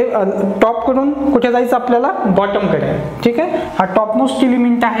ग्रुपमध्ये टॉप कडून कुठे जायचं आपल्याला, बॉटम कडे. ठीक आहे. हा टॉप मोस्ट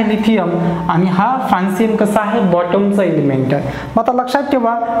एलिमेंट आहे लिथियम आणि हा फ्रान्सियम कसा आहे, बॉटमचा एलिमेंट आहे. मग आता लक्षात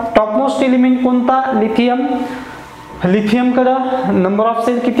ठेवा टॉप मोस्ट एलिमेंट कोणता, लिथियम. लिथियमकडं नंबर ऑफ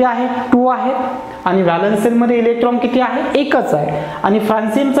सेल किती आहे, 2 आहेत, आणि व्हॅलन्स सेलमध्ये इलेक्ट्रॉन किती आहे, एकच आहे. आणि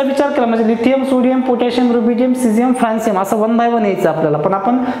फ्रान्सियमचा विचार केला म्हणजे लिथियम, सोडियम, पोटॅशियम, रुबिडियम, सिझियम, फ्रान्सियम असं 1 बाय 1 यायचं आपल्याला. पण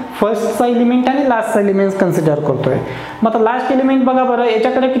आपण फर्स्टचा एलिमेंट आणि लास्टचा एलिमेंट कन्सिडर करतोय. मग आता लास्ट एलिमेंट बघा बरं,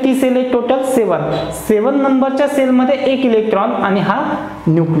 याच्याकडे किती सेल आहे, टोटल 7 नंबरच्या सेलमध्ये एक इलेक्ट्रॉन आणि हा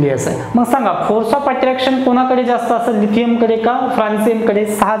न्यूक्लियस आहे. मग सांगा फोर्स ऑफ अट्रॅक्शन कोणाकडे जास्त असेल, लिथियमकडे का फ्रान्सियमकडे.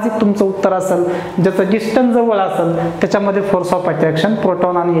 साहजिक तुमचं उत्तर असेल ज्याचं डिस्टन्स जवळ असेल त्याच्यामध्ये फोर्स ऑफ अट्रॅक्शन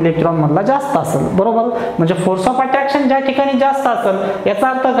प्रोटॉन आणि इलेक्ट्रॉन मधला जास्त असेल, बरोबर. म्हणजे फोर्स ऑफ अट्रॅक्शन ज्या ठिकाणी जास्त असेल याचा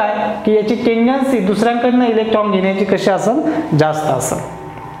अर्थ काय, की याची टेंडन्सी दुसऱ्यांकडनं इलेक्ट्रॉन घेण्याची कशी असेल, जास्त असेल,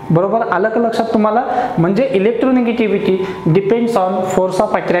 बरोबर. आलं का लक्षात तुम्हाला. म्हणजे electronegativity depends on force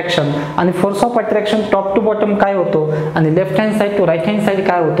of attraction, आणि force of attraction top to bottom काय होतो आणि left hand side to right hand side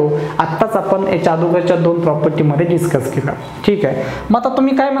काय होतो, आत्ताच आपण याच्या अगोदरच्या 2 प्रॉपर्टीमध्ये डिस्कस केला. ठीक आहे. मग आता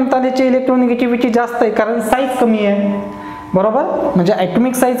तुम्ही काय म्हणता, याची इलेक्ट्रोनिगेटिव्हिटी जास्त आहे कारण साईज कमी आहे, बरोबर. म्हणजे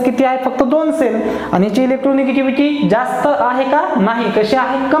ॲटॉमिक साईज किती आहे, फक्त 2 सेल, आणि याची इलेक्ट्रोनिगेटिव्हिटी जास्त आहे का, नाही. कशी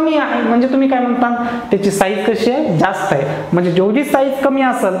आहे, कमी आहे. म्हणजे तुम्ही काय म्हणता, त्याची साईज कशी आहे, जास्त आहे. म्हणजे जेवढी साईज कमी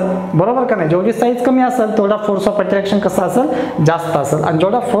असेल, बरोबर का नाही, जेवढी साईज कमी असेल तेवढा फोर्स ऑफ अट्रॅक्शन कसा असेल, जास्त असेल. आणि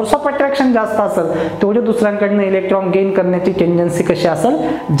जेवढा फोर्स ऑफ अट्रॅक्शन जास्त असेल तेवढे दुसऱ्यांकडनं इलेक्ट्रॉन गेन करण्याची टेंडन्सी कशी असेल,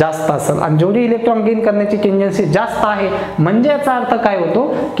 जास्त असेल. आणि जेवढी इलेक्ट्रॉन गेन करण्याची टेंडन्सी जास्त आहे म्हणजे याचा अर्थ काय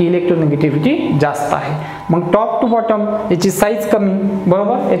होतो, की इलेक्ट्रोनिगेटिव्हिटी जास्त आहे. मग टॉप टू बॉटम याची साईज कमी,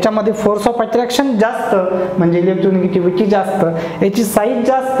 बरोबर. याच्यामध्ये फोर्स ऑफ अट्रॅक्शन जास्त म्हणजे इलेक्ट्रोनिगेटिव्हिटी जास्त. याची साईज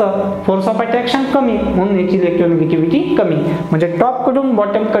जास्त, फोर्स ऑफ अट्रॅक्शन कमी म्हणून याची इलेक्ट्रोनिगेटिव्हिटी कमी. म्हणजे टॉप कडून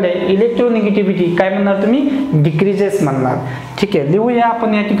बॉटम कडे इलेक्ट्रोनिगेटिव्हिटी काय म्हणणार तुम्ही, डिक्रीजेस म्हणणार. ठीक आहे. लिहूया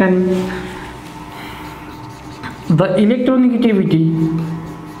आपण या ठिकाणी, the electronegativity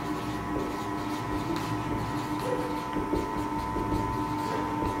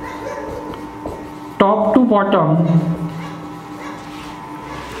bottom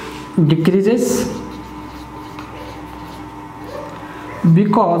decreases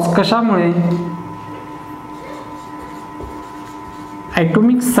because कशामुळे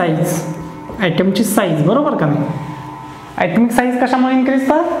ॲटॉमिक साईज, ॲटमची साईज, बरोबर का नाही, ॲटॉमिक साईज कशामुळे इन्क्रीज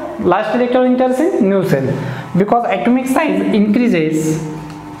तर last electron इंटर्स in new sale because atomic size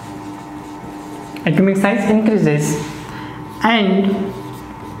increases and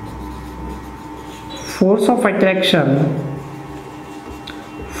force of attraction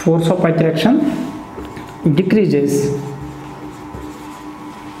decreases.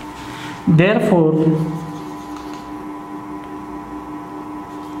 Therefore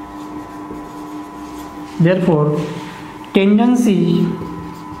tendency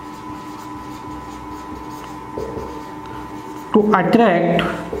to attract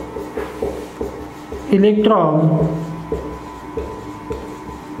electron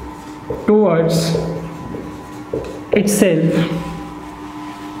towards itself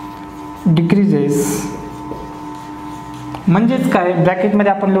decreases. म्हणजेच काय,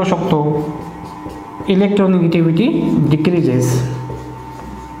 ब्रॅकेटमध्ये आपण लिहू शकतो इलेक्ट्रोनिगेटिव्हिटी डिक्रीजेस,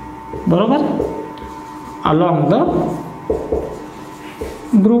 बरोबर, अलॉंग द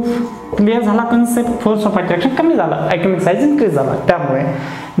ग्रुप. क्लिअर झाला concept. Force of attraction कमी झाला, atomic size increase झाला त्यामुळे.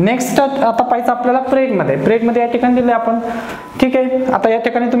 नेक्स्ट आता पाहिजे आपल्याला प्रेडमध्ये या ठिकाणी दिले आपण, ठीक आहे. आता या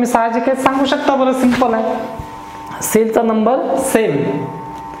ठिकाणी तुम्ही साहजिक सांगू शकता, बरं सिंपल आहे, सेलचा नंबर सेम,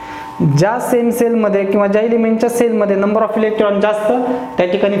 ज्या सेम सेलमध्ये किंवा ज्या एलिमेंटच्या सेलमध्ये नंबर ऑफ इलेक्ट्रॉन जास्त त्या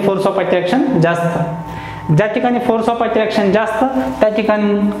ठिकाणी फोर्स ऑफ अट्रॅक्शन जास्त, ज्या ठिकाणी फोर्स ऑफ अट्रॅक्शन जास्त त्या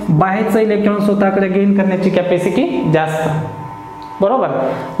ठिकाणी बाहेरचं इलेक्ट्रॉन स्वतःकडे गेन करण्याची कॅपॅसिटी जास्त, बरोबर.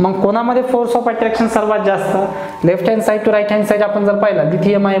 मग कोणामध्ये फोर्स ऑफ अट्रॅक्शन सर्वात जास्त, left hand side to right hand side आपण जर पाहिलं,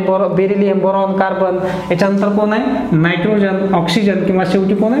 लिथियम आहे, बेरिलियम, बोरॉन, कार्बन, याच्यानंतर कोण आहे नायट्रोजन, ऑक्सिजन किंवा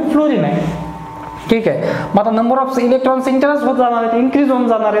शेवटी कोण आहे फ्लोरीन आहे, ठीक आहे. मग आता नंबर ऑफ इलेक्ट्रॉन्स इंटरस होत जाणार आहेत, इन्क्रीज होऊन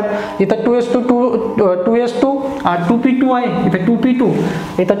जाणार आहेत. इथं 2s2 2p2 आहे, इथं 2p2,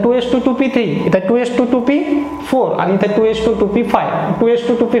 इथं 2s2 2p3, इथं 2s2 2p4 आणि इथं 2s2 2p5.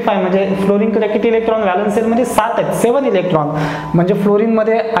 2s2 2p5 म्हणजे फ्लोरीनकडे किती इलेक्ट्रॉन, व्हॅलन्स सेलमध्ये 7 आहेत, 7 इलेक्ट्रॉन. म्हणजे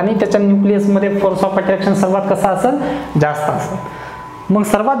फ्लोरीनमध्ये आणि त्याच्या न्यूक्लियसमध्ये फोर्स ऑफ अट्रॅक्शन सर्वात कसा असेल, जास्त असेल. मग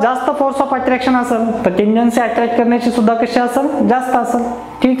सर्वात जास्त फोर्स ऑफ अट्रॅक्शन असेल तर टेंडन्सी अट्रॅक्ट करण्याची सुद्धा कशी असेल, जास्त असेल,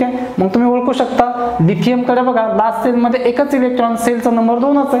 ठीक आहे. मग तुम्ही ओळखू शकता, लिथियमकडे बघा लास्ट सेलमध्ये एकच इलेक्ट्रॉन, सेलचा नंबर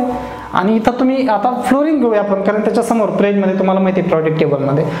 2च आहे. आणि इथं तुम्ही आता फ्लोरीन घेऊया आपण, कारण त्याच्या समोर प्रेडमध्ये तुम्हाला माहिती आहे प्रोडक्ट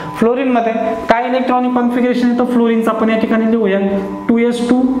टेबलमध्ये फ्लोरीनमध्ये काय इलेक्ट्रॉनिक कॉन्फिगरेशन आहे, तो फ्लोरीनचा आपण या ठिकाणी लिहूया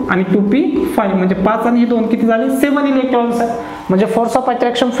 2s2 आणि 2p5 म्हणजे 5 आणि 2 किती झाले, 7 इलेक्ट्रॉन्स आहे. म्हणजे फोर्स ऑफ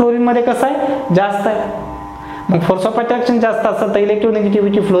अट्रॅक्शन फ्लोरीनमध्ये कसं आहे, जास्त आहे. मग फोर्स ऑफ अट्रॅक्शन जास्त असेल तर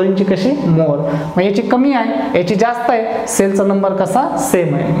इलेक्ट्रोनिगेटिव्हिटी फ्लोरीनची कशी, मोर. मग याची कमी आहे, याची जास्त आहे, सेलचा नंबर कसा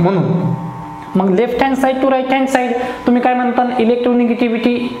सेम आहे म्हणून. मग left hand side to right hand side तुम्ही काय म्हणता,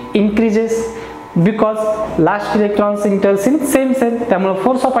 electronegativity increases because last electrons इंटर्स in same sale, त्यामुळे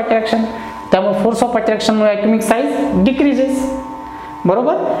force of अट्रॅक्शनमुळे atomic size decreases,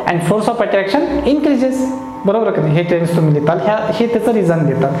 बरोबर, and force of attraction increases, बरोबर का नाही. हे टेन्स तुम्ही लिहिताल, हे त्याचं रिझन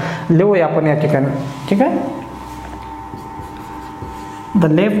देतात, लिहूया आपण या ठिकाणी, ठीक आहे. The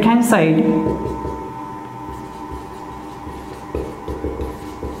left hand side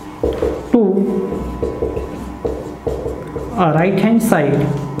to a right hand side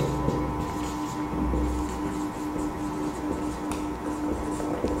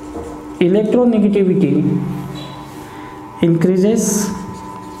electronegativity increases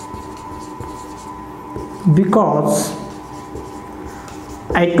because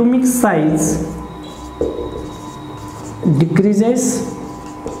atomic size decreases,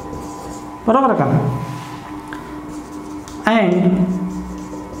 बरोबर का, and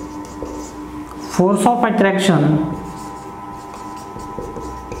force of attraction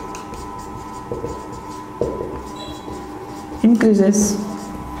increases.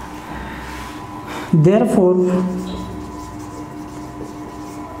 Therefore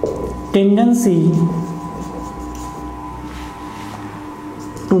tendency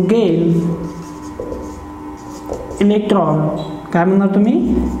to gain electron काय म्हणणार तुम्ही,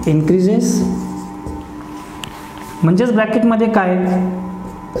 इन्क्रीजेस. म्हणजेच ब्रॅकेटमध्ये काय,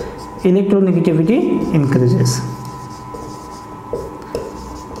 इलेक्ट्रोनिगेटिव्हिटी इन्क्रीजेस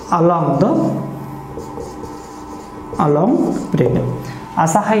अलॉंग प्रेड.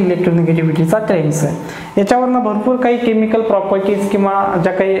 असा हा इलेक्ट्रोनिगेटिव्हिटीचा ट्रेंड्स आहे। याच्यावरनं भरपूर काही केमिकल प्रॉपर्टीज किंवा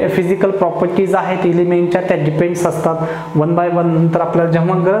ज्या काही फिजिकल प्रॉपर्टीज आहेत एलिमेंटच्या त्या डिपेंड्स असतात 1 बाय 1। नंतर आपल्याला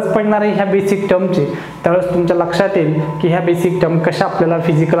जेव्हा गरज पडणार आहे ह्या बेसिक टर्मची त्यावेळेस तुमच्या लक्षात येईल की ह्या बेसिक टर्म कशा आपल्याला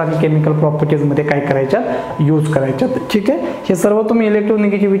फिजिकल आणि केमिकल प्रॉपर्टीजमध्ये काय करायच्यात, यूज करायच्यात। ठीक आहे, हे सर्व तुम्ही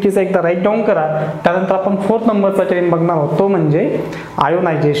इलेक्ट्रोनिगेटिव्हिटीचा एकदा राईट डाऊन करा। त्यानंतर आपण 4th नंबरचा ट्रेंड बघणार आहोत, तो म्हणजे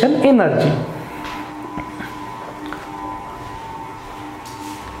आयोनायझेशन एनर्जी।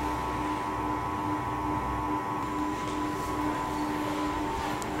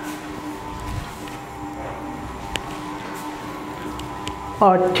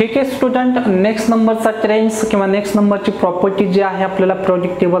 ठीक आहे स्टुडंट, नेक्स्ट नंबरचा ट्रेंड्स किंवा नेक्स्ट नंबरची प्रॉपर्टी जी आहे आपल्याला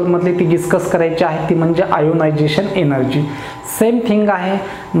प्रोजेक्ट टेबलमधली ती डिस्कस करायची आहे, ती म्हणजे आयोनायझेशन एनर्जी। सेम थिंग आहे,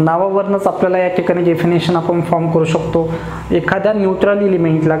 नावावरूनच आपल्याला या ठिकाणी डेफिनेशन आपण फॉर्म करू शकतो। एखाद्या न्यूट्रल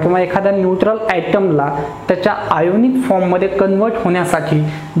एलिमेंटला किंवा एखाद्या न्यूट्रल ॲटमला त्याच्या आयोनिक फॉर्ममध्ये कन्वर्ट होण्यासाठी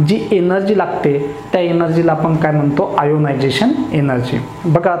जी एनर्जी लागते त्या एनर्जीला आपण काय म्हणतो, आयोनायझेशन एनर्जी।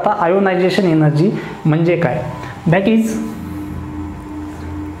 बघा आता आयोनायझेशन एनर्जी म्हणजे काय, that is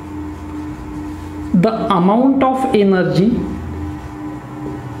the amount of energy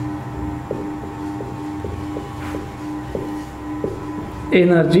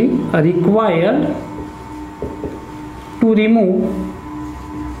required to remove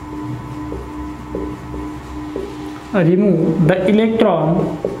the electron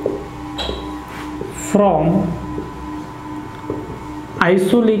from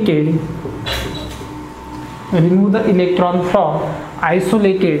isolated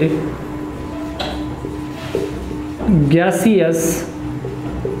gaseous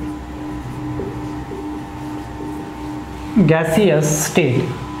state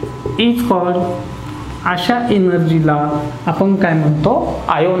is called, अशा एनर्जीला आपण काय म्हणतो,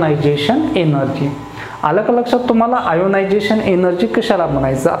 आयोनायझेशन एनर्जी। आलं का लक्षात तुम्हाला आयोनायझेशन एनर्जी कशाला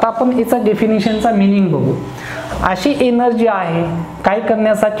म्हणायचं? आता आपण याचा डेफिनेशनचा मीनिंग बघू। अशी एनर्जी आहे काय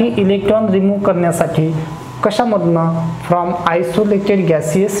करण्यासाठी, इलेक्ट्रॉन रिमूव्ह करण्यासाठी। कशामधनं, फ्रॉम आयसोलेटेड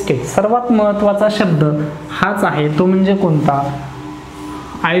गॅसियस स्टेट। सर्वात महत्त्वाचा शब्द हाच आहे, तो म्हणजे कोणता,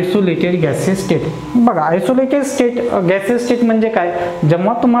 आयसोलेटेड गॅसियस स्टेट। बघा आयसोलेटेड स्टेट गॅसियस स्टेट म्हणजे काय,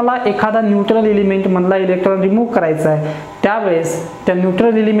 जेव्हा तुम्हाला एखादा न्यूट्रल एलिमेंट मधला इलेक्ट्रॉन रिमूव्ह करायचा आहे त्यावेळेस त्या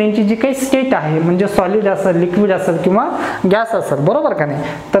न्यूट्रल एलिमेंटची जी काही स्टेट आहे, म्हणजे सॉलिड असेल, लिक्विड असेल किंवा गॅस असेल, बरोबर का नाही,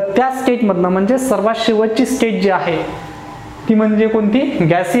 तर त्या स्टेटमधनं म्हणजे सर्वात शेवटची स्टेट जी आहे ती म्हणजे कोणती,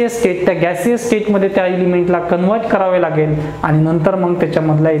 गॅसियस स्टेट। त्या गॅसियस स्टेटमध्ये त्या एलिमेंटला कन्वर्ट करावे लागेल आणि नंतर मग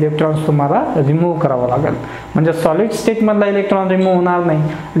त्याच्यामधला इलेक्ट्रॉन्स तुम्हाला रिमूव्ह करावा लागेल। म्हणजे सॉलिड स्टेटमधला इलेक्ट्रॉन रिमूव्ह होणार नाही,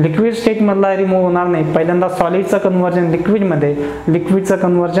 लिक्विड स्टेटमधला रिमूव्ह होणार नाही। पहिल्यांदा सॉलिडचं कन्व्हर्जन लिक्विडमध्ये, लिक्विडचं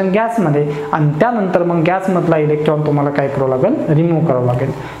कन्व्हर्जन गॅसमध्ये आणि त्यानंतर मग गॅसमधला इलेक्ट्रॉन तुम्हाला काय करावं लागेल, रिमूव्ह करावं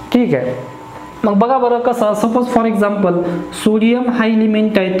लागेल। ठीक आहे, मग बघा बरं कसं, सपोज फॉर एक्झाम्पल सोडियम हा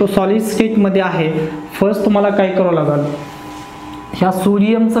एलिमेंट आहे, तो सॉलिड स्टेटमध्ये आहे। फर्स्ट तुम्हाला काय करावं लागेल, ह्या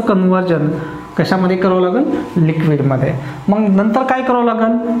सोडियमचं कन्व्हर्जन कशामध्ये करावं लागेल, लिक्विडमध्ये। मग नंतर काय करावं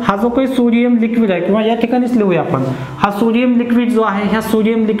लागेल, हा जो काही सोडियम लिक्विड आहे किंवा या ठिकाणीच लिहूया आपण, हा सोडियम लिक्विड जो आहे ह्या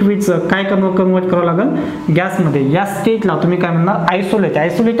सोडियम लिक्विडचं काय कन्वर्ट करावं लागेल, गॅसमध्ये। या स्टेटला तुम्ही काय म्हणणार,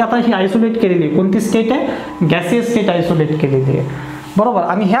 आयसोलेट। आता ही आयसोलेट केलेली आहे, कोणती स्टेट आहे, गॅसियस स्टेट आयसोलेट केलेली आहे, बरोबर।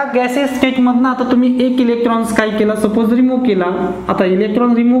 आणि ह्या गॅसियस स्टेटमधनं आता तुम्ही एक इलेक्ट्रॉन्स काय केला, सपोज रिमूव्ह केला। आता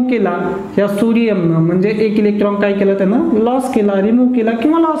इलेक्ट्रॉन रिमूव्ह केला ह्या सोडियमनं, म्हणजे एक इलेक्ट्रॉन काय केलं, त्यानं लॉस केला, रिमूव्ह केला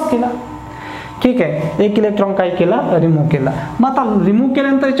किंवा लॉस केला। ठीक आहे, एक इलेक्ट्रॉन काय केला, रिमूव्ह केला। मग आता रिमूव्ह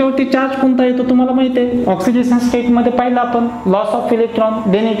केल्यानंतर याच्यावरती चार्ज कोणता येतो तुम्हाला माहिती आहे, ऑक्सिडेशन स्टेटमध्ये पाहिलं आपण, loss of electron,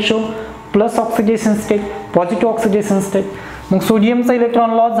 then it show plus oxidation state, positive oxidation state. मग सोडियमचा इलेक्ट्रॉन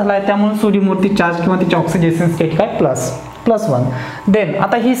लॉस झाला आहे त्यामुळे सोडियमवरती चार्ज किंवा त्याची ऑक्सिडेशन स्टेट काय, +1। देन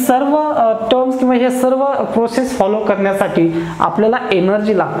आता ही सर्व टर्म्स किंवा हे सर्व प्रोसेस फॉलो करण्यासाठी आपल्याला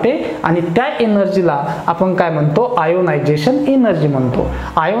एनर्जी लागते आणि त्या एनर्जीला आपण काय म्हणतो, आयोनायझेशन एनर्जी म्हणतो।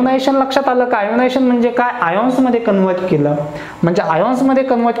 आयोनायझेशन लक्षात आलं का, आयोनायझेशन म्हणजे काय, आयॉन्समध्ये कन्वर्ट केलं, म्हणजे आयॉन्समध्ये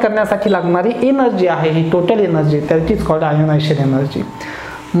कन्वर्ट करण्यासाठी लागणारी एनर्जी आहे ही total energy, that is called ionisation energy.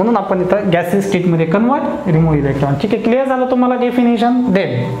 म्हणून आपण इथं गॅसियस स्टेटमध्ये कन्वर्ट, रिमूव्ह इलेक्ट्रॉन। ठीक आहे, क्लिअर झालं तुम्हाला डेफिनेशन।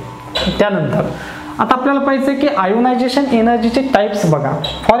 देन त्यानंतर आता आपल्याला पाहिजे की आयोनायझेशन एनर्जीचे टाइप्स बघा।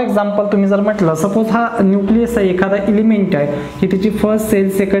 फॉर एक्झाम्पल तुम्ही जर म्हटलं, सपोज हा न्यूक्लियस आहे, एखादा एलिमेंट आहे, ही त्याची first sale,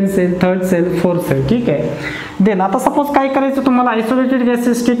 second sale, third sale, fourth sale. ठीक आहे, देन आता सपोज काय करायचं तुम्हाला, आयसोलेटेड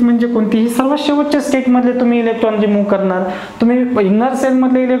गॅसियस स्टेट म्हणजे कोणतीही सर्वात शेवटच्या स्टेटमधले तुम्ही इलेक्ट्रॉन रिमूव्ह करणार। तुम्ही इनर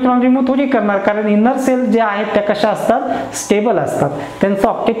सेलमधले इलेक्ट्रॉन रिमूव्ह थोडी करणार, कारण इनर सेल जे आहेत त्या कशा असतात, स्टेबल असतात, त्यांचं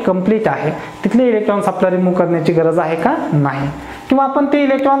ऑक्टेट कंप्लीट आहे, तिथले इलेक्ट्रॉन्स आपल्याला रिमूव्ह करण्याची गरज आहे का, नाही। किंवा आपण ते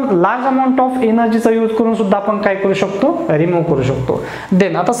electron large amount of एनर्जीचा use करून सुद्धा आपण काय करू शकतो, रिमूव्ह करू शकतो.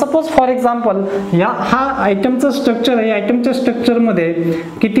 देन आता सपोज फॉर एक्झाम्पल हा आयटमचं स्ट्रक्चर आहे. आयटमच्या स्ट्रक्चरमध्ये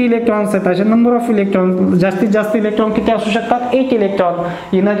किती इलेक्ट्रॉन्स आहेत, असे नंबर ऑफ इलेक्ट्रॉन, जास्तीत जास्त इलेक्ट्रॉन किती असू शकतात, 8 इलेक्ट्रॉन.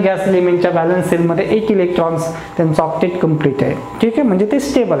 इनर गॅस एलिमेंटच्या बॅलन्स सेलमध्ये 8 इलेक्ट्रॉन्स, त्यांचं ऑक्टेट कंप्लीट आहे. ठीक आहे, म्हणजे ते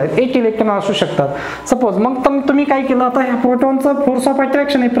स्टेबल आहेत, 8 इलेक्ट्रॉन असू शकतात सपोज. मग तुम्ही काय केलं, आता ह्या प्रोटॉनचा फोर्स ऑफ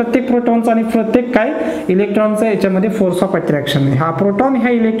अट्रॅक्शन आहे, प्रत्येक प्रोटॉनचा आणि प्रत्येक काय इलेक्ट्रॉनचा याच्यामध्ये फोर्स ऑफ अट्रॅक्शन आहे. हा प्रोटॉन ह्या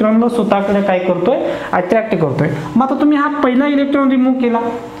इलेक्ट्रॉनला स्वतःकडे काय करतोय, अट्रॅक्ट करतोय. मग आता तुम्ही हा पहिला इलेक्ट्रॉन रिमूव्ह केला,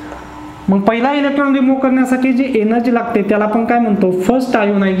 मग पहिला इलेक्ट्रॉन रिमूव्ह करण्यासाठी जी एनर्जी लागते त्याला आपण काय म्हणतो, फर्स्ट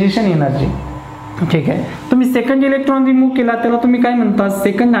आयोनायझेशन एनर्जी. ठीक आहे, तुम्ही सेकंड इलेक्ट्रॉन रिमूव्ह केला त्याला तुम्ही काय म्हणता,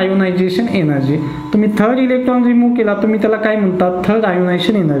 सेकंड आयोनायझेशन एनर्जी. तुम्ही थर्ड इलेक्ट्रॉन रिमूव्ह केला तुम्ही त्याला काय म्हणता, थर्ड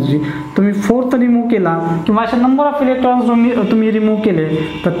आयोनायझेशन एनर्जी. तुम्ही फोर्थ रिमूव्ह केला किंवा अशा नंबर ऑफ इलेक्ट्रॉन्स तुम्ही रिमूव्ह केले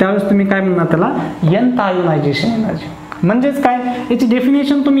तर त्यावेळेस तुम्ही काय म्हणणार त्याला, nth आयोनायझेशन एनर्जी. म्हणजेच काय, याची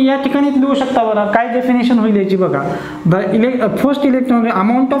डेफिनेशन तुम्ही या ठिकाणी लिहू शकता. बरं काय डेफिनेशन होईल याची बघा. First electron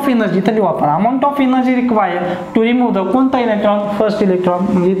amount of energy तर लिहू आपण, amount of energy required to remove the कोणता इलेक्ट्रॉन, फर्स्ट इलेक्ट्रॉन.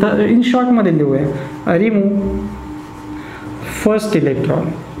 म्हणजे इथं इन शॉर्ट मध्ये लिहूया, रिमूव्ह फर्स्ट इलेक्ट्रॉन.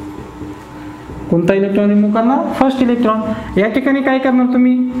 कोणता इलेक्ट्रॉन रिमूव्ह करणार, फर्स्ट इलेक्ट्रॉन. या ठिकाणी काय करणार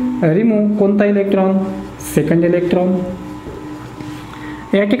तुम्ही, रिमूव्ह कोणता इलेक्ट्रॉन, सेकंड इलेक्ट्रॉन.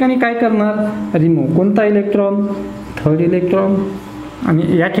 या ठिकाणी काय करणार, रिमूव्ह कोणता इलेक्ट्रॉन, थर्ड इलेक्ट्रॉन.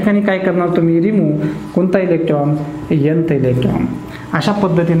 आणि या ठिकाणी काय करणार तुम्ही, रिमूव्ह कोणता इलेक्ट्रॉन, nth इलेक्ट्रॉन. अशा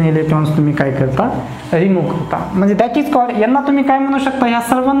पद्धतीने इलेक्ट्रॉन्स तुम्ही काय करता, रिमूव्ह करता. म्हणजे दॅट इज कॉल्ड, यांना तुम्ही काय म्हणू शकता, या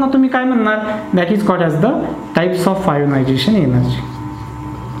सर्वांना तुम्ही काय म्हणणार, that is called as the types of ionisation energy.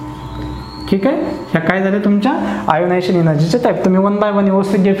 ठीक आहे, ह्या काय झाले तुमच्या आयोनायझेशन एनर्जीचे टाईप. तुम्ही 1 बाय 1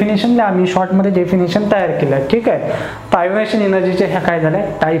 व्यवस्थित डेफिनेशन द्या, आम्ही शॉर्टमध्ये डेफिनेशन तयार केलं आहे. ठीक आहे, तर आयोनायझेशन एनर्जीच्या ह्या काय झाल्या,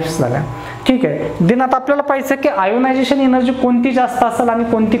 टाईप्स झाल्या. ठीक आहे, देन आता आपल्याला पाहिजे की आयोनायझेशन एनर्जी कोणती जास्त असेल आणि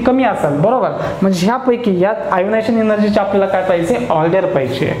कोणती कमी असेल. बरोबर, म्हणजे ह्यापैकी या आयोनायझेशन एनर्जीचे आपल्याला काय पाहिजे, ऑर्डर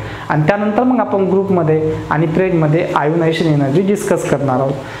पाहिजे. आणि त्यानंतर मग आपण ग्रुपमध्ये आणि ट्रेडमध्ये आयोनायझेशन एनर्जी डिस्कस करणार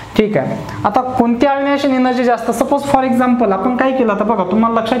आहोत. ठीक आहे, आता कोणती आयोनायझेशन एनर्जी जास्त, सपोज फॉर एक्झाम्पल आपण काय केलं, आता बघा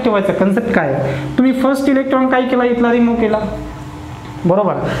तुम्हाला लक्षात ठेवायचं कन्सेप्ट काय आहे. तुम्ही फर्स्ट इलेक्ट्रॉन काय केला, इथला रिमूव्ह केला.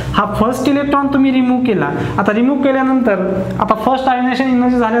 बरोबर, हा फर्स्ट इलेक्ट्रॉन तुम्ही रिमूव्ह केला. आता रिमूव्ह केल्यानंतर आता फर्स्ट आयोनायझेशन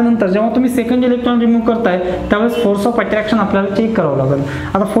एनर्जी झाल्यानंतर जेव्हा तुम्ही सेकंड इलेक्ट्रॉन रिमूव्ह करताय त्यावेळेस फोर्स ऑफ अट्रॅक्शन आपल्याला चेक करावं लागेल.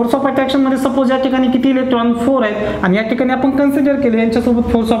 आता फोर्स ऑफ अट्रॅक्शन मध्ये सपोज या ठिकाणी किती इलेक्ट्रॉन, 4 आहेत. आणि या ठिकाणी आपण कन्सिडर केले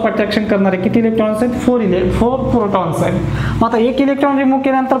यांच्यासोबत फोर्स ऑफ अट्रॅक्शन करणारे किती इलेक्ट्रॉन्स आहेत, 4 प्रोटॉन्स आहेत. मग आता एक इलेक्ट्रॉन रिमूव्ह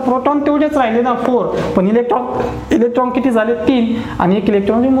केल्यानंतर प्रोटॉन तेवढेच राहिले ना 4, पण इलेक्ट्रॉन किती झाले, 3. आणि एक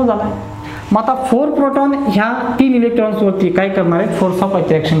इलेक्ट्रॉन रिमूव्ह झाला. मग आता 4 प्रोटॉन ह्या 3 इलेक्ट्रॉन्सवरती काय करणार आहेत, फोर्स ऑफ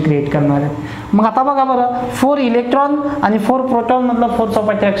अट्रॅक्शन क्रिएट करणार आहेत. मग आता बघा बरं, 4 इलेक्ट्रॉन आणि 4 प्रोटॉन मधला फोर्स ऑफ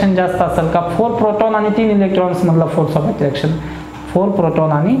अट्रॅक्शन जास्त असेल का, 4 प्रोटॉन आणि 3 इलेक्ट्रॉन्स मधला फोर्स ऑफ अट्रॅक्शन, 4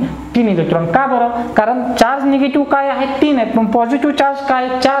 प्रोटॉन आणि 3 इलेक्ट्रॉन. का बरं, कारण चार्ज निगेटिव्ह काय आहेत, 3 आहेत, पण पॉझिटिव्ह चार्ज काय,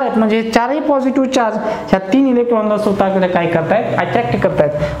 4 आहेत. म्हणजे चारही पॉझिटिव्ह चार्ज ह्या 3 इलेक्ट्रॉनला स्वतःकडे काय करतायत, अट्रॅक्ट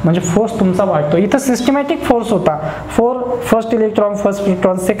करतायत. म्हणजे फोर्स तुमचा वाढतो. इथं सिस्टमॅटिक फोर्स होता. 4 first electron first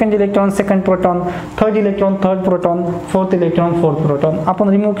proton, second electron second proton, third electron third proton, fourth electron fourth proton. आपण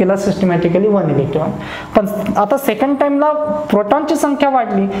रिमूव्ह केला सिस्टमॅटिकली 1 इलेक्ट्रॉन. पण आता सेकंड टाइमला प्रोटॉनची संख्या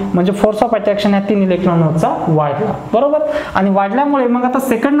वाढली म्हणजे फोर्स ऑफ अट्रॅक्शन ह्या 3 इलेक्ट्रॉनवरचा वाढला. बरोबर, आणि वाढल्यामुळे मग आता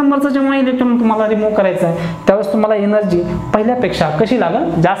सेकंड नंबरचा जेव्हा इलेक्ट्रॉन तुम्हाला रिमूव्ह करायचा आहे त्यावेळेस तुम्हाला एनर्जी पहिल्यापेक्षा कशी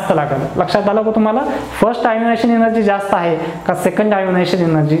लागेल, जास्त लागेल. लक्षात आलं का तुम्हाला, फर्स्ट आयोनायझेशन एनर्जी जास्त आहे का सेकंड आयोनायझेशन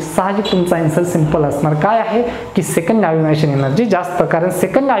एनर्जी. साहजिक तुमचा आन्सर सिंपल असणार, काय आहे की सेकंड आयोनायझेशन एनर्जी जास्त. कारण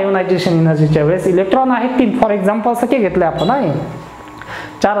सेकंड आयोनायझेशन एनर्जीच्या वेळेस इलेक्ट्रॉन आहेत 3. फॉर एक्झाम्पल सगळे घेतले आपण आहे,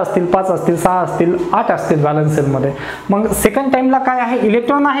 4 असतील, 5 असतील, 6 असतील, 8 असतील बॅलन्स सेलमध्ये. मग सेकंड टाइमला काय आहे,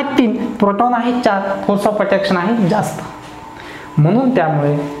 इलेक्ट्रॉन आहेत 3, प्रोटॉन आहेत 4, फोर्स ऑफ अट्रॅक्शन आहे जास्त. म्हणून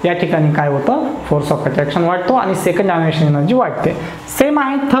त्यामुळे या ठिकाणी काय होतं, फोर्स ऑफ अट्रॅक्शन वाढतो आणि सेकंड आयोनायझेशन एनर्जी वाढते. सेम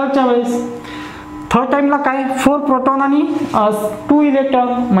आहे थर्डच्या वेळेस. थर्ड टाइमला काय, 4 प्रोटॉन आणि 2 इलेक्ट्रॉन,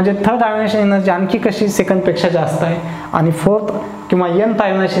 म्हणजे थर्ड आयोनायझेशन एनर्जी आणखी कशी सेकंडपेक्षा जास्त आहे. आणि फोर्थ किंवा nth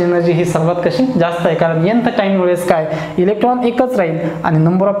आयोनायझेशन एनर्जी ही सर्वात कशी जास्त आहे. कारण nth टाइम वेळेस काय, इलेक्ट्रॉन एकच राहील आणि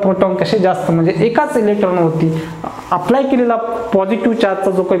नंबर ऑफ प्रोटॉन कसे जास्त, म्हणजे एकाच इलेक्ट्रॉनवरती अप्लाय केलेला पॉझिटिव्ह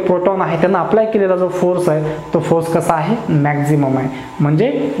चार्जचा जो काही प्रोटॉन आहे त्यांना अप्लाय केलेला जो फोर्स आहे तो फोर्स कसा आहे, मॅक्झिमम आहे. म्हणजे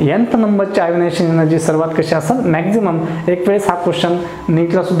nth नंबरची आयोनायझेशन एनर्जी सर्वात कशी असेल, मॅक्झिमम. एक वेळेस हा क्वेश्चन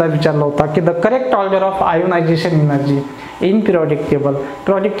नीटला सुद्धा विचारला होता की the correct order of ionisation energy in periodic table.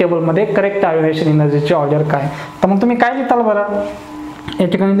 Periodic टेबलमध्ये करेक्ट आयोनायझेशन एनर्जीची ऑर्डर काय. तर मग तुम्ही काय लिहिताल बरं, या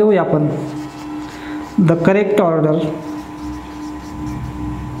ठिकाणी लिहूया आपण, the correct order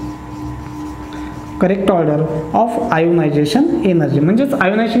correct order of ionisation energy. म्हणजेच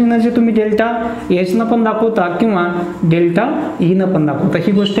आयोनायझेशन एनर्जी तुम्ही डेल्टा एचनं पण दाखवता किंवा डेल्टा ईनं पण दाखवता.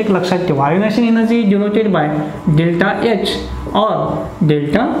 ही गोष्ट एक लक्षात ठेवा. Ionisation energy denoted by delta H और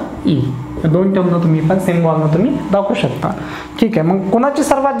डेल्टा ई. दोन टर्मनं तुम्ही पण सिम्बॉलनं तुम्ही दाखवू शकता. ठीक आहे. मग कोणाची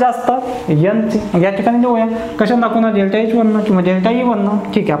सर्वात जास्त? एनची. मग या ठिकाणी देऊया कशा दाखवणार? डेल्टा एच वरनं किंवा डेल्टा ई वरनं.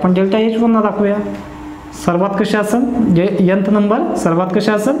 ठीक आहे, आपण डेल्टा एच वरनं दाखवूया. सर्वात कशी असेल? जे nth नंबर सर्वात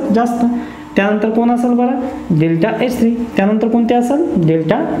कशा असेल? जास्त. त्यानंतर कोण असेल बरं? Delta H three. त्यानंतर कोणते असेल?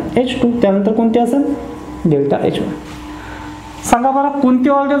 Delta H two. त्यानंतर कोणते असेल? Delta H one. सांगा बरं कोणती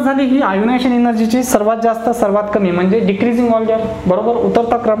ऑर्डर झाली ही आयोनायझेशन एनर्जीची? सर्वात जास्त सर्वात कमी म्हणजे डिक्रीजिंग ऑर्डर. बरोबर,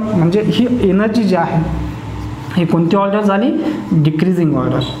 उतरता क्रम. म्हणजे ही एनर्जी जी आहे ही कोणती ऑर्डर झाली? Decreasing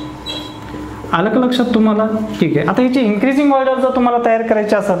order. आलं का लक्षात तुम्हाला? ठीक आहे. आता याची इन्क्रीजिंग ऑर्डर जर तुम्हाला तयार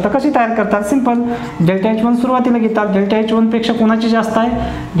करायची असेल तर कशी तयार करतात? सिंपल. डेल्टा एच वन सुरुवातीला घेतात. डेल्टा एच वन पेक्षा कोणाची जास्त आहे?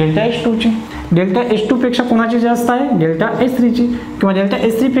 Delta H टूची. Delta H two पेक्षा कोणाची जास्त आहे? Delta H थ्रीची. किंवा डेल्टा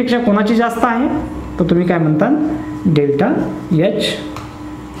एच थ्री पेक्षा कोणाची जास्त आहे? तर तुम्ही काय म्हणता? डेल्टा एच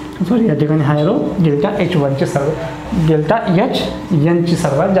सॉरी या ठिकाणी हाय रो डेल्टा एच वनची डेल्टा एच एनची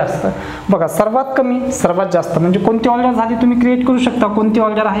सर्वात जास्त. बघा सर्वात कमी सर्वात जास्त म्हणजे कोणती ऑर्डर झाली तुम्ही क्रिएट करू शकता. कोणती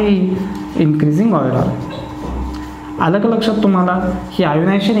ऑर्डर आहे ही? Increasing order. आलं का लक्षात तुम्हाला? ही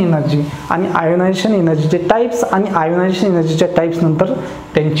आयोनायझेशन एनर्जी आणि आयोनायझेशन एनर्जीचे टाइप्स आणि आयोनायझेशन एनर्जीच्या टाइप्स नंतर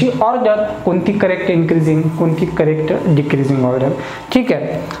त्यांची ऑर्डर कोणती करेक्ट इन्क्रीजिंग कोणती करेक्ट डिक्रीजिंग ऑर्डर. ठीक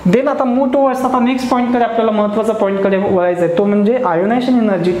आहे. देन आता मूव टुवर्ड्स आता नेक्स्ट पॉईंटकडे आपल्याला महत्त्वाचा पॉईंटकडे वळायचं आहे. तो म्हणजे आयोनायझेशन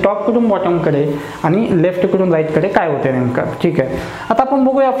एनर्जी टॉपकडून बॉटमकडे आणि लेफ्टकडून राईटकडे काय होते नेमकं. ठीक आहे. आता आपण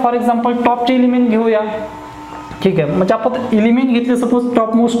बघूया फॉर एक्झाम्पल टॉपचे एलिमेंट घेऊया. ठीक आहे. म्हणजे आपण एलिमेंट घेतले सपोज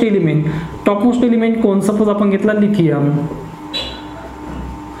टॉपमोस्ट एलिमेंट कोण? सपोज आपण घेतला लिथियम,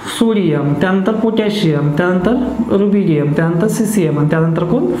 सोडियम, त्यानंतर पोटॅशियम, त्यानंतर रुबिडियम, त्यानंतर सीसीएम आणि त्यानंतर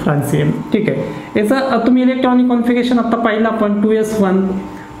कोण? फ्रान्सियम. ठीक आहे. याचं तुम्ही इलेक्ट्रॉनिक कॉन्फिगरेशन आता पाहिलं आपण 2s1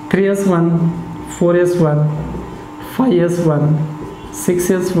 3s1 4s1 5s1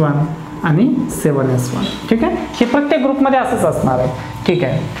 6s1 आणि 7s1. ठीक आहे. हे प्रत्येक ग्रुपमध्ये असंच असणार आहे. ठीक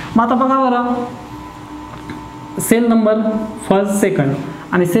आहे. मग आता बघा बरं सेल नंबर फर्स्ट सेकंड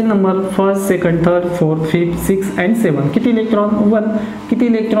आणि sale number first second third fourth fifth six and सेवन. किती इलेक्ट्रॉन? 1. किती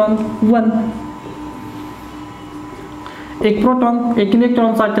इलेक्ट्रॉन? 1. एक प्रोटॉन एक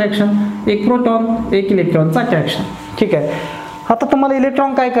इलेक्ट्रॉनचा अट्रॅक्शन. एक प्रोटॉन एक इलेक्ट्रॉनचा अट्रॅक्शन. ठीक आहे. आता तुम्हाला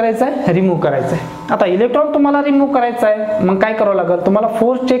इलेक्ट्रॉन काय करायचं आहे? रिमूव्ह करायचं आहे. आता इलेक्ट्रॉन तुम्हाला रिमूव्ह करायचा आहे मग काय करावं लागेल? तुम्हाला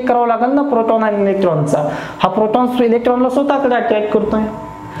फोर्स चेक करावं लागेल ना प्रोटॉन आणि इलेक्ट्रॉनचा. हा प्रोटॉन इलेक्ट्रॉनला स्वतःकडे अट्रॅक्ट करतोय.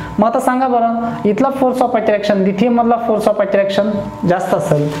 मग आता सांगा बरं इथला फोर्स ऑफ अट्रॅक्शन लिथियम मधला फोर्स ऑफ अट्रॅक्शन जास्त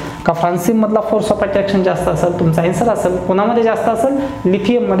असेल का फ्रान्सियम मधला फोर्स ऑफ अट्रॅक्शन जास्त असेल? तुमचा आन्सर असेल कोणामध्ये जास्त असेल?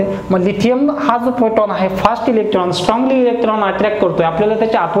 लिथियम मध्ये. मग लिथियम हा जो प्रोटॉन आहे fast electron strongly electron attract करतोय. आपल्याला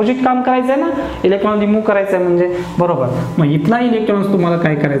त्याचे अपोजिट काम करायचं आहे ना, इलेक्ट्रॉन रिमूव्ह करायचं आहे म्हणजे. बरोबर. मग इथला इलेक्ट्रॉन्स तुम्हाला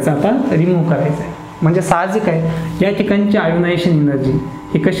काय करायचं आता? रिमूव्ह करायचं आहे. म्हणजे साहजिक आहे या ठिकाणची आयोनायझेशन एनर्जी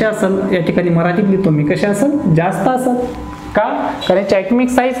ही कशी असेल? या ठिकाणी मराठीत लिहितो मी कशी असेल? जास्त असेल. का? कारण याची ॲटॉमिक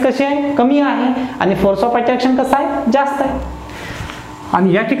साईज कशी आहे? कमी आहे आणि फोर्स ऑफ अट्रॅक्शन कसा आहे? जास्त आहे.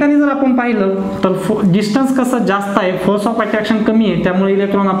 आणि या ठिकाणी जर आपण पाहिलं तर डिस्टन्स कसं जास्त आहे, फोर्स ऑफ अट्रॅक्शन कमी आहे, त्यामुळे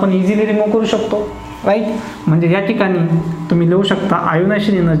इलेक्ट्रॉन आपण इझिली रिमूव्ह करू शकतो. राईट. म्हणजे या ठिकाणी तुम्ही लिहू शकता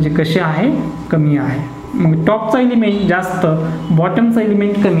आयोनायझेशन एनर्जी कशी आहे? कमी आहे. मग टॉपचा एलिमेंट जास्त बॉटमचा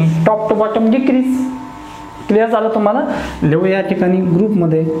एलिमेंट कमी. Top to bottom decrease. Clear झालं तुम्हाला? लिहू या ठिकाणी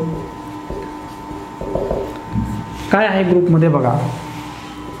ग्रुपमध्ये काय आहे ग्रुपमध्ये बघा.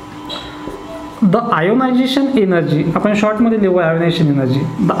 द आयोनायझेशन एनर्जी आपण शॉर्टमध्ये लिहू ionisation energy.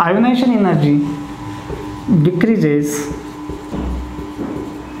 The ionisation energy decreases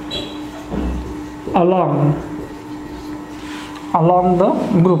along the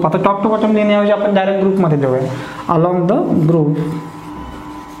group. आता टॉप टू बॉटम लिहिण्याऐवजी आपण डायरेक्ट ग्रुपमध्ये लिहूया. along the group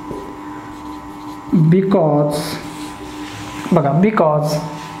because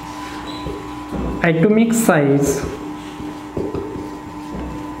atomic size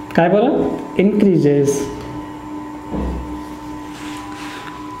काय बरं? increases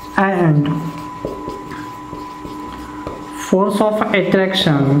and force of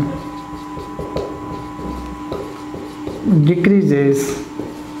attraction decreases.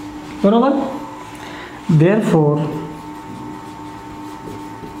 बरोबर. therefore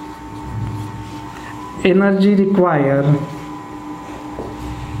energy required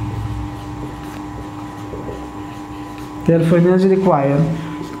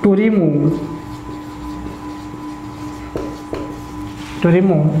to remove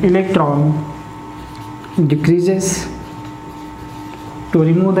electron decreases. To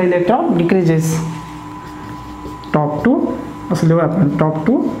remove the electron decreases. Top to असं लिहूया आपण टॉप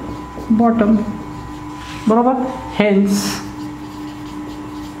टू बॉटम. बरोबर. हेन्स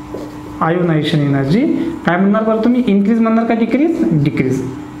आयोनायझेशन एनर्जी काय म्हणणार बरं तुम्ही, इन्क्रीज म्हणणार का डिक्रीज, डिक्रीज,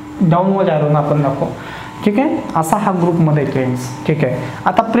 डाऊनवर्ड ॲरोनं आपण दाखवू. ठीक आहे, असा हा ग्रुपमध्ये फ्रेंड्स. ठीक आहे,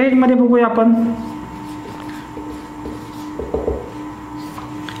 आता प्रेडमध्ये बघूया आपण.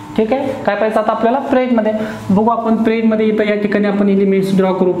 ठीक आहे, काय पाहिजे आता आपल्याला प्रेडमध्ये बघू आपण. प्रेडमध्ये इथं या ठिकाणी आपण एलिमेंट्स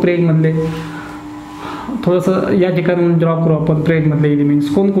ड्रॉ करू. प्रेडमधले थोडंसं या ठिकाणी ड्रॉ करू आपण. प्रेडमधले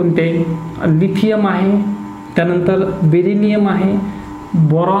एलिमेंट्स कोणकोणते, लिथियम आहे, त्यानंतर बेरिलियम आहे,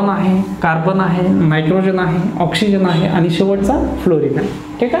 बोरॉन आहे, कार्बन आहे, नायट्रोजन आहे, ऑक्सिजन आहे आणि शेवटचा फ्लोरीन आहे.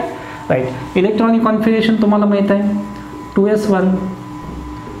 ठीक आहे, राईट. इलेक्ट्रॉनिक कॉन्फिगरेशन तुम्हाला माहीत आहे, 2s1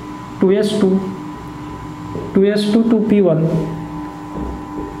 2s2 2s2 2p1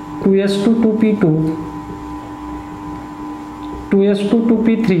 2s2 2p2 2s2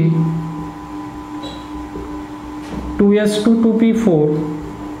 2p3 2s2 2p4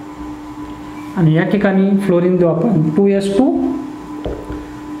 आणि या ठिकाणी फ्लोरीन देऊ आपण 2s2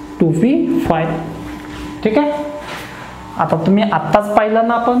 2p5. ठीक आहे, आता तुम्ही आत्ताच पाहिलं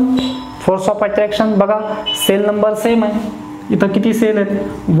ना आपण फोर्स ऑफ अट्रॅक्शन. बघा सेल नंबर सेम आहे, इथं किती सेल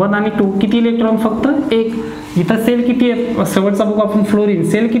आहेत 1 आणि 2, किती इलेक्ट्रॉन फक्त 1. इथं सेल किती आहेत शेवटचा बघू आपण, फ्लोरीन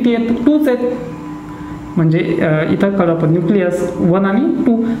सेल किती आहेत 2च आहेत. म्हणजे इथं कळलं आपण न्यूक्लियस 1 आणि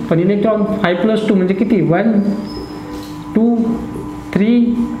 2, पण इलेक्ट्रॉन 5 + 2 म्हणजे किती 1 2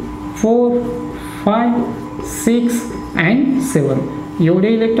 3 4 5 6 and 7 एवढे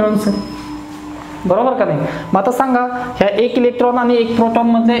इलेक्ट्रॉन्स आहेत. बरोबर का नाही. मग आता सांगा ह्या 1 इलेक्ट्रॉन आणि 1 प्रोटॉन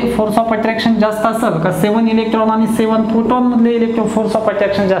मधले फोर्स ऑफ अट्रॅक्शन जास्त असेल का 7 इलेक्ट्रॉन आणि 7 प्रोटॉन मधले फोर्स ऑफ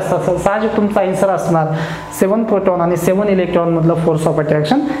अट्रॅक्शन जास्त असेल. साहजिक तुमचा आन्सर असणार 7 प्रोटॉन आणि 7 इलेक्ट्रॉन मधलं फोर्स ऑफ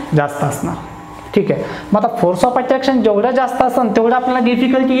अट्रॅक्शन जास्त असणार. ठीक आहे, मग आता फोर्स ऑफ अट्रॅक्शन जेवढं जास्त असेल तेवढं आपल्याला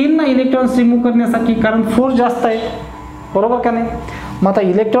डिफिकल्टी येईल ना इलेक्ट्रॉन्स रिमूव्ह करण्यासाठी, कारण फोर्स जास्त आहे. बरोबर का नाही. मग आता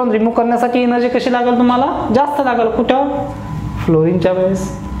इलेक्ट्रॉन रिमूव्ह करण्यासाठी एनर्जी कशी लागेल तुम्हाला, जास्त लागेल. कुठं, फ्लोरीनच्या वेळेस.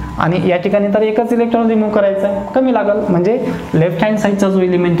 आणि या ठिकाणी तर एकच इलेक्ट्रॉन रिमूव्ह करायचा आहे, कमी लागल. म्हणजे लेफ्ट हँड साईडचा जो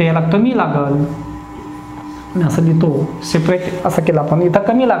एलिमेंट आहे याला कमी लागल. मी असं लिहितो सेपरेट असं केलं आपण, इथं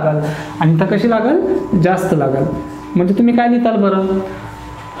कमी लागल आणि इथं कशी लागल, जास्त लागल. म्हणजे तुम्ही काय लिहिताल बरं,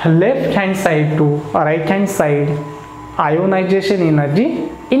 left hand side to right hand side ionisation energy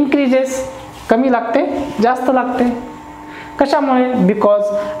increases. कमी लागते, जास्त लागते. कशामुळे, because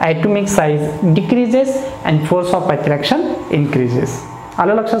atomic size decreases and force of attraction increases.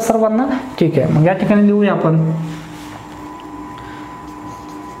 आलं लक्षात सर्वांना. ठीक आहे, मग या ठिकाणी लिहूया आपण,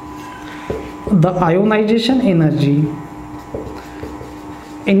 the ionisation energy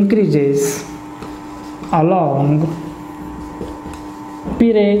increases along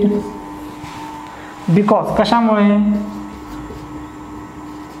period because. कशामुळे,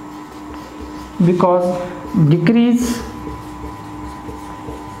 because decrease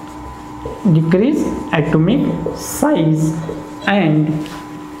atomic size and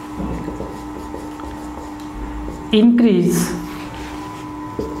increase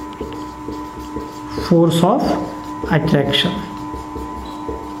force of attraction.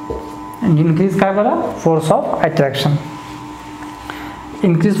 And increase काय बरं, force of attraction.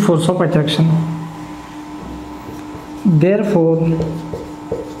 Increase force of attraction. Therefore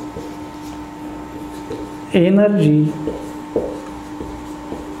energy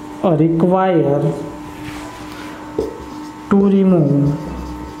required to remove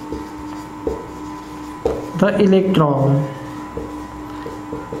the electron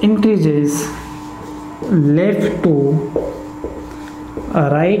increases left to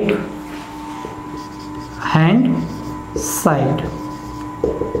right hand side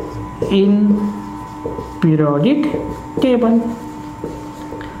in periodic table.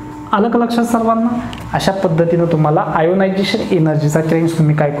 आलं का लक्षात सर्वांना. अशा पद्धतीनं तुम्हाला ionisation एनर्जीचा trends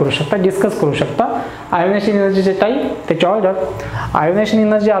तुम्ही काय करू शकता, डिस्कस करू शकता. आयोनायझेशन एनर्जीचे टाईप, त्याचे order. Ionisation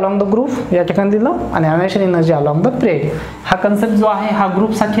energy along the group या ठिकाणी दिलं आणि ionisation energy along the prayed. हा कन्सेप्ट जो आहे हा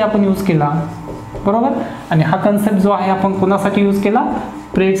ग्रुपसाठी आपण यूज केला. बरोबर. आणि हा कन्सेप्ट जो आहे आपण कोणासाठी यूज केला,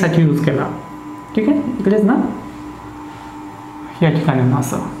 प्रेडसाठी यूज केला. ठीक आहे, इकडेच ना या ठिकाणी ना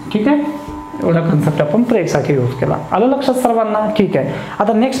असं. ठीक आहे, एवढा कन्सेप्ट आपण प्रेडसाठी यूज केला. आलं लक्षात सर्वांना. ठीक आहे,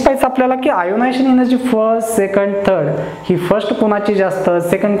 आता नेक्स्ट पाहिजे आपल्याला की ionisation energy first second third ही फर्स्ट कोणाची जास्त,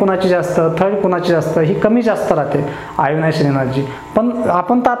 सेकंड कोणाची जास्त, थर्ड कोणाची जास्त, ही कमी जास्त राहते आयोनायझेशन एनर्जी. पण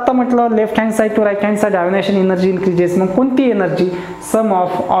आपण तर आत्ता म्हटलं left hand side to right hand side ionisation energy increases. मग कोणती energy, some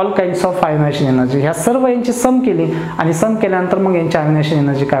of all kinds of ionisation energy. ह्या सर्व यांची सम केली आणि सम केल्यानंतर मग यांची आयोनायझेशन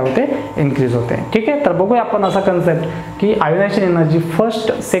एनर्जी काय होते, इन्क्रीज होते. ठीक आहे, तर बघूया आपण असा कन्सेप्ट की ionisation energy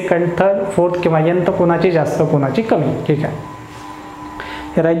first second third fourth किंवा यंत कोणाची जास्त कोणाची कमी. ठीक आहे,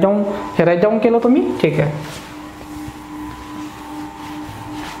 हे राईट डाऊन केलं तुम्ही. ठीक आहे,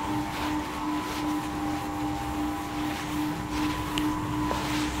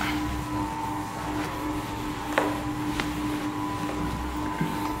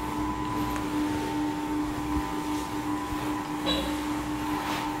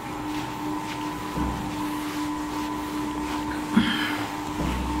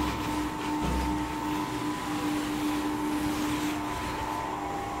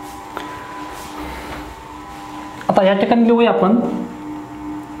 आता या ठिकाणी लिहूया आपण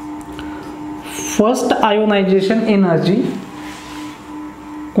फर्स्ट आयोनायझेशन एनर्जी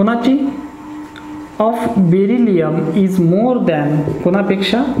कोणाची of beryllium is more than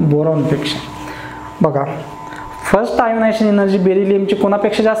कोणापेक्षा बोरॉनपेक्षा. बघा फर्स्ट आयोनायझेशन एनर्जी बेरिलियमची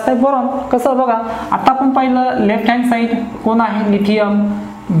कोणापेक्षा जास्त आहे बोरॉन. कसं बघा आता आपण पाहिलं लेफ्ट हँड साईड कोण आहे lithium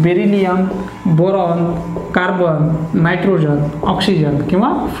beryllium boron carbon nitrogen oxygen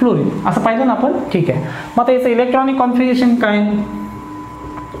किंवा फ्लोरीन असं पाहिलं ना आपण. ठीक आहे मग आता याचं इलेक्ट्रॉनिक कॉन्फिगरेशन काय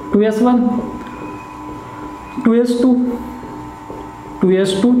 2s1 2s2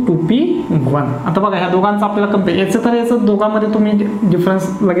 2s2 2p1. आता बघा ह्या दोघांचा आपल्याला कम्पेअर याचं दोघांमध्ये तुम्ही डिफरन्स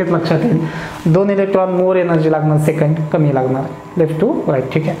लगेच लक्षात येईल. 2 इलेक्ट्रॉन मोर एनर्जी लागणार सेकंड कमी लागणार लेफ्ट टू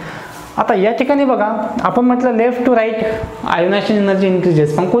राईट. ठीक आहे आता या ठिकाणी बघा आपण म्हटलं left to right ionisation energy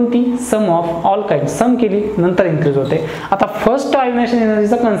increases पण कोणती सम ऑफ ऑल काइंड सम केली नंतर इन्क्रीज होते. आता फर्स्ट आयोनायझेशन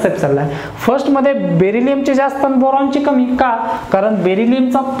एनर्जीचा कन्सेप्ट चालला आहे. फर्स्टमध्ये बेरिलियमचे जास्त आणि बोरॉनचे कमी का कारण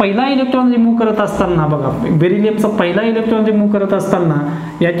बेरिलियमचा पहिला इलेक्ट्रॉन रिमूव्ह करत असताना बघा बेरिलियमचा पहिला इलेक्ट्रॉन रिमूव्ह करत असताना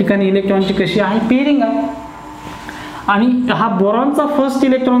या ठिकाणी इलेक्ट्रॉनची कशी आहे पेअरिंग आहे आणि हा बोरॉनचा फर्स्ट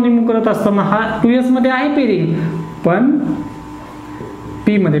इलेक्ट्रॉन रिमूव्ह करत असताना हा 2s मध्ये आहे पेअरिंग पण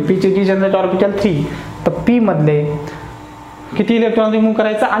पी मध्ये पीचे जी जनरेट ऑर्बिटल 3 तर पी मधले किती इलेक्ट्रॉन रिमूव्ह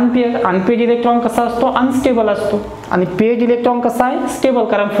करायचा अनपेअर्ड. अनपेअर्ड इलेक्ट्रॉन कसा असतो अनस्टेबल असतो आणि पेअर्ड इलेक्ट्रॉन कसा आहे स्टेबल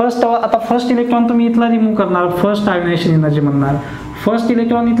कारण फर्स्ट इलेक्ट्रॉन तुम्ही इथला रिमूव्ह करणार फर्स्ट आयोनायझेशन एनर्जी म्हणणार फर्स्ट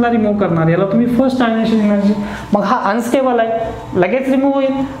इलेक्ट्रॉन इथला रिमूव्ह करणार याला तुम्ही फर्स्ट आयोनायझेशन एनर्जी. मग हा अनस्टेबल आहे लगेच रिमूव्ह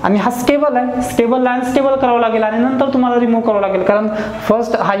होईल आणि हा स्टेबल आहे स्टेबलला अनस्टेबल करावं लागेल आणि नंतर तुम्हाला रिमूव्ह करावं लागेल कारण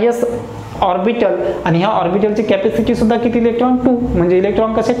फर्स्ट हायेस्ट ऑर्बिटल आणि ह्या ऑर्बिटलची कॅपॅसिटी सुद्धा किती इलेक्ट्रॉन 2 म्हणजे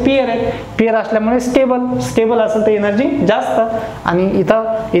इलेक्ट्रॉन कसे पेअर आहेत पेअर असल्यामुळे स्टेबल असेल तर एनर्जी जास्त आणि इथं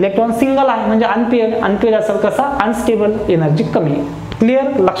इलेक्ट्रॉन सिंगल आहे म्हणजे अनपेअर असेल कसा अनस्टेबल एनर्जी कमी.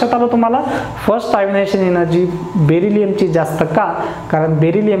 क्लिअर लक्षात आलं तुम्हाला. फर्स्ट आयोनायझेशन एनर्जी बेरिलियमची जास्त का कारण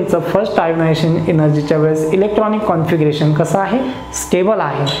बेरिलियमचं फर्स्ट आयोनायझेशन एनर्जीच्या वेळेस इलेक्ट्रॉनिक कॉन्फिगरेशन कसं आहे स्टेबल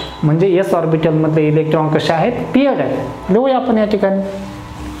आहे म्हणजे एस ऑर्बिटलमधले इलेक्ट्रॉन कसे आहेत पेअर्ड आहेत. लिहूया आपण या ठिकाणी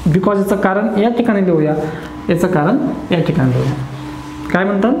बिकॉज याचं कारण या ठिकाणी लिहूया याचं कारण या ठिकाणी लिहूया. काय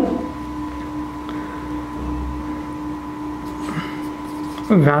म्हणतात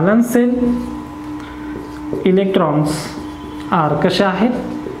व्हॅलन्स शेल इलेक्ट्रॉन्स आर कशा आहेत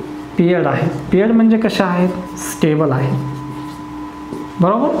पेअर्ड आहेत. पेअर्ड म्हणजे कशा आहेत स्टेबल आहेत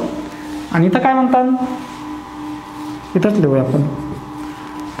बरोबर. आणि इथं काय म्हणतात इथंच लिहूया आपण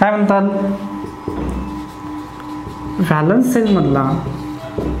काय म्हणतात व्हॅलन्स शेल मधला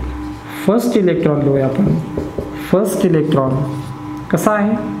फर्स्ट इलेक्ट्रॉन लिहूया आपण फर्स्ट इलेक्ट्रॉन कसा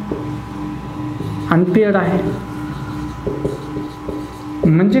आहे अनपेअर्ड आहे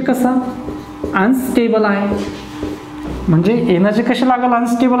म्हणजे कसा अनस्टेबल आहे म्हणजे एनर्जी कशी लागेल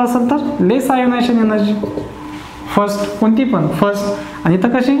अनस्टेबल असेल तर लेस आयोनायझेशन एनर्जी फर्स्ट कोणती पण फर्स्ट आणि इथं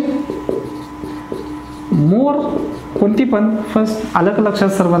कशी मोर कोणती पण फर्स्ट. आलं का लक्षात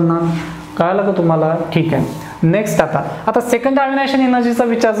सर्वांना कळलं का तुम्हाला. ठीक आहे नेक्स्ट आता सेकंड आयोनायझेशन एनर्जीचा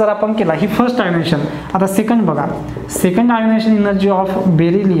विचार जर आपण केला ही फर्स्ट आयोनायझेशन. आता सेकंड बघा second ionisation energy of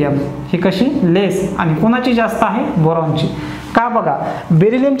beryllium ही कशी लेस आणि कोणाची जास्त आहे बोरॉनची. का बघा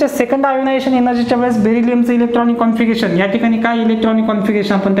बेरिलियमच्या सेकंड आयोनायझेशन एनर्जीच्या वेळेस बेरिलियमचं इलेक्ट्रॉनिक कॉन्फिगरेशन या ठिकाणी काय इलेक्ट्रॉनिक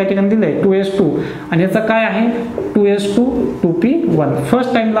कॉन्फिगरेशन आपण त्या ठिकाणी दिलंय 2s2 आणि याचं काय आहे 2s2 2p1.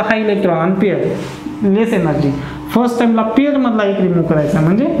 फर्स्ट टाइमला हा इलेक्ट्रॉन अनपेअर्ड लेस एनर्जी फर्स्ट टाइमला पेअर मधला एक रिमूव्ह करायचा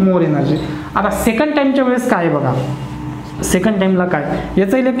म्हणजे मोर एनर्जी. आता सेकंड टाइमच्या वेळेस काय बघा सेकंड टाइमला काय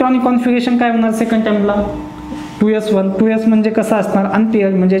याचं इलेक्ट्रॉनिक कॉन्फिगरेशन काय होणार सेकंड टाइमला 2s1 2s म्हणजे कसं असणार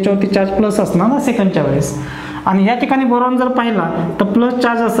अनपेअर्ड म्हणजे याच्यावरती चार्ज प्लस असणार ना सेकंडच्या वेळेस. आणि या ठिकाणी बोरॉन जर पाहिला तर प्लस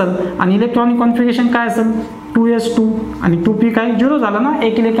चार्ज असेल आणि इलेक्ट्रॉनिक कॉन्फिगरेशन काय असेल 2s2 आणि 2p काय 0 झाला ना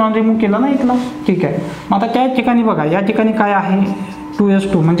एक इलेक्ट्रॉन रिमूव्ह केला ना इथला. ठीक आहे मग आता त्या ठिकाणी बघा या ठिकाणी काय आहे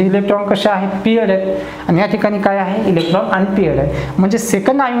 2s2 म्हणजे इलेक्ट्रॉन कसे आहेत पेअर्ड आहेत आणि या ठिकाणी काय आहे इलेक्ट्रॉन अनपेअर्ड आहे. म्हणजे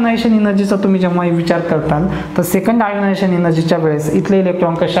सेकंड आयोनायझेशन एनर्जीचा तुम्ही जेव्हा विचार करताल तर सेकंड आयोनायझेशन एनर्जीच्या वेळेस इथले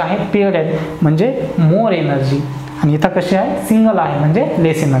इलेक्ट्रॉन कसे आहेत पेअर्ड आहेत म्हणजे मोर एनर्जी आणि इथं कसे आहे सिंगल आहे म्हणजे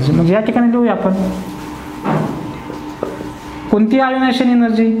लेस एनर्जी. म्हणजे या ठिकाणी लिहूया आपण कोणती ionisation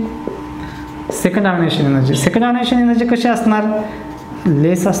energy second ionisation energy. Second ionisation energy कशी असणार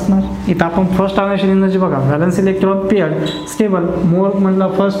लेस असणार. इथं आपण फर्स्ट आयोनायझेशन एनर्जी बघा व्हॅलन्स इलेक्ट्रॉन पेअर्ड स्टेबल मोर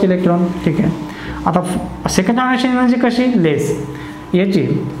म्हणलं फर्स्ट इलेक्ट्रॉन. ठीक आहे आता सेकंड आयोनायझेशन एनर्जी कशी लेस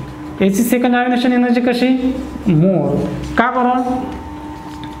याची सेकंड आयोनायझेशन एनर्जी कशी मोर. का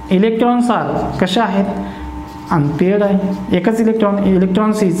बरं इलेक्ट्रॉन्स आर कशा आहेत अनपेअर्ड आहे एकच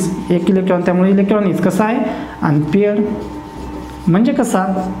इलेक्ट्रॉन्स इज एक इलेक्ट्रॉन त्यामुळे इलेक्ट्रॉन इज कसा आहे अनपेअर्ड म्हणजे कसा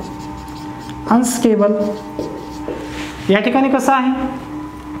अनस्टेबल. या ठिकाणी कसं आहे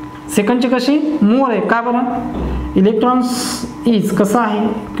सेकंडची कशी मोर आहे का बरं इलेक्ट्रॉन्स इज कसं आहे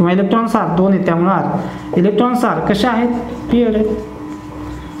किंवा इलेक्ट्रॉन्स आर 2 आहे त्यामुळे आर. इलेक्ट्रॉन्स आर कसे आहेत, पेअर्ड आहेत.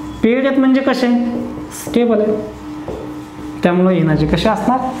 पेअर्ड आहेत म्हणजे कसे, स्टेबल आहेत, त्यामुळे एनर्जी कशी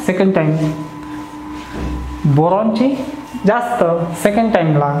असणार सेकंड टाइम. बोरॉनची जास्त सेकंड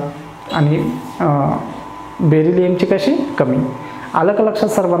टाइमला आणि बेरिलियमची कशी कमी. आलं का लक्षात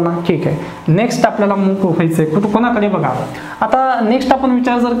सर्वांना? ठीक आहे. नेक्स्ट आपल्याला मूव्ह व्हायचं आहे कोणाकडे बघा. आता नेक्स्ट आपण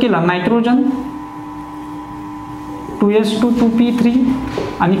विचार जर केला नायट्रोजन 2s2 2p3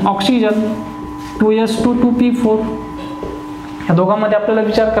 आणि ऑक्सिजन 2s2 2p4 या दोघांमध्ये आपल्याला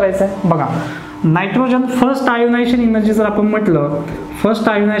विचार करायचा आहे. बघा नायट्रोजन फर्स्ट आयोनायझेशन एनर्जी जर आपण म्हटलं, फर्स्ट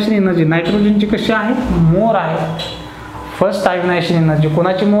आयोनायझेशन एनर्जी नायट्रोजनची कशी आहे, मोर आहे. फर्स्ट आयोनायझेशन एनर्जी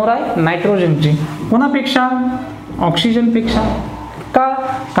कोणाची मोर आहे, नायट्रोजनची. कोणापेक्षा, ऑक्सिजनपेक्षा. का,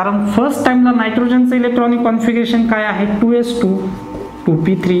 कारण फर्स्ट टाइमला नायट्रोजनचं इलेक्ट्रॉनिक कॉन्फिगरेशन काय आहे 2s2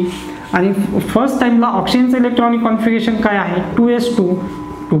 2p3 आणि फर्स्ट टाइमला ऑक्सिजनचं इलेक्ट्रॉनिक कॉन्फिगरेशन काय आहे 2s2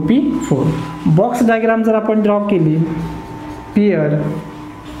 2p4. बॉक्स डायग्राम जर आपण ड्रॉ केली, पेअर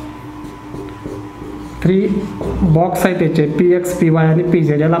 3 बॉक्स आहे त्याचे px py आणि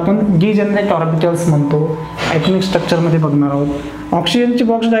pz, याला आपण डिजनरेट ऑर्बिटल्स म्हणतो. ॲटॉमिक स्ट्रक्चरमध्ये बघणार आहोत. ऑक्सिजनची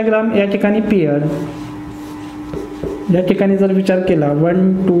बॉक्स डायग्राम या ठिकाणी पेअर, या ठिकाणी जर विचार केला 1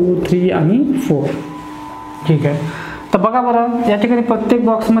 2 3 आणि 4. ठीक आहे. तर बघा बरं या ठिकाणी प्रत्येक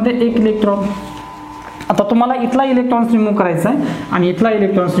बॉक्समध्ये एक इलेक्ट्रॉन. आता तुम्हाला इथला इलेक्ट्रॉन्स रिमूव्ह करायचा आहे आणि इथला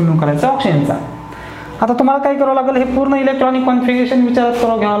इलेक्ट्रॉन्स रिमूव्ह करायचा आहे ऑक्सिजनचा. आता तुम्हाला काय करावं लागेल, हे पूर्ण इलेक्ट्रॉनिक कॉन्फिगरेशन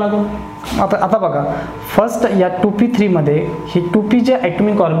विचारात घ्यावं लागेल. आता बघा फर्स्ट या 2p3 मध्ये हे 2p जे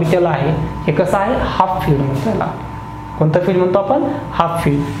ॲटॉमिक ऑर्बिटल आहे हे कसं आहे, हाफ फील्ड म्हणतो याला. कोणतं फील्ड म्हणतो आपण, हाफ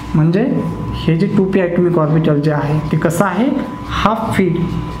फील्ड. म्हणजे हे जे 2p ॲटॉमिक ऑर्बिटल जे आहे ते कसं आहे, हाफ फील्ड.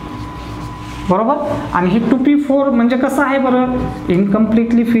 बरोबर. आणि हे 2p4 म्हणजे कसं आहे बरं,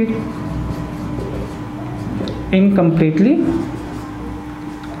 इनकम्प्लिटली फील्ड. इनकम्प्लिटली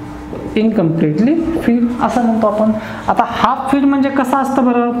फील्ड असं म्हणतो आपण. आता हाफ फील्ड म्हणजे कसं असतं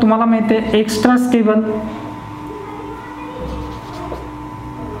बरं, तुम्हाला माहिती आहे एक्स्ट्रा स्टेबल.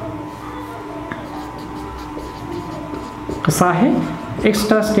 कसं आहे,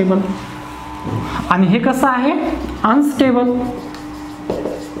 एक्स्ट्रा स्टेबल. आणि हे कसं आहे, अनस्टेबल.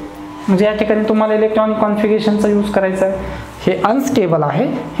 म्हणजे या ठिकाणी तुम्हाला इलेक्ट्रॉनिक कॉन्फिगरेशनचा यूज करायचा आहे. हे अनस्टेबल आहे,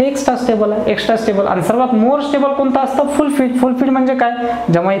 हे एक्स्ट्रा स्टेबल आहे. एक्स्ट्रा स्टेबल आणि सर्वात मोर स्टेबल कोणतं असतं, फुल फील्ड. फुल फील्ड म्हणजे काय,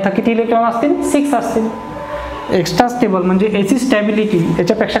 जेव्हा इथं किती इलेक्ट्रॉन असतील, 6 असतील. एक्स्ट्रा स्टेबल म्हणजे याची स्टॅबिलिटी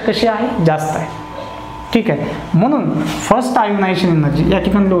याच्यापेक्षा कशी आहे, जास्त आहे. ठीक आहे. म्हणून फर्स्ट आयोनायझेशन एनर्जी या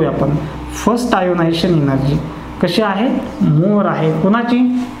ठिकाणी लिहूया आपण. फर्स्ट आयोनायझेशन एनर्जी कशी आहे, मोर आहे. कोणाची,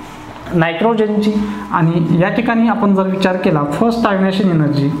 नायट्रोजनची. आणि या ठिकाणी आपण जर विचार केला फर्स्ट आयोनायझेशन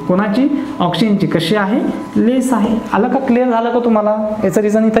एनर्जी कोणाची, ऑक्सिजनची, कशी आहे, लेस आहे. आलं का, क्लिअर झालं का तुम्हाला? याचं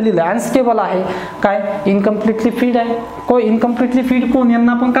रिझन इथं लिहिलं, अनस्टेबल आहे. काय, इनकम्प्लिटली फीड आहे. इनकम्प्लिटली फीड कोण,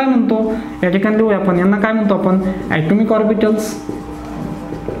 यांना आपण काय म्हणतो, या ठिकाणी लिहूया आपण. यांना काय म्हणतो आपण, atomic orbitals.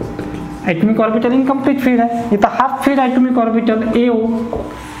 Atomic orbital incomplete feed आहे. इथं half feed atomic orbital AO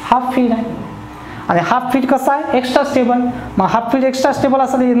half feed आहे. आणि हाफ फीड कसा आहे, एक्स्ट्रा स्टेबल. मग हाफ फीड एक्स्ट्रा स्टेबल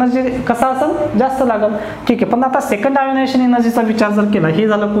असेल, एनर्जी कसा असेल, जास्त लागेल. ठीक आहे. पण आता सेकंड आयोनायझेशन एनर्जीचा विचार जर केला, हे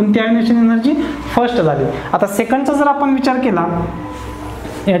झालं कोणती आयोनायझेशन एनर्जी, फर्स्ट झाली. आता सेकंडचा जर आपण विचार केला,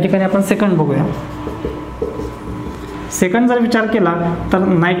 या ठिकाणी आपण सेकंड बघूया. सेकंड जर विचार केला तर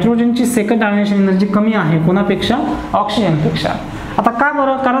नायट्रोजनची सेकंड आयोनायझेशन एनर्जी कमी आहे कोणापेक्षा, ऑक्सिजनपेक्षा. आता काय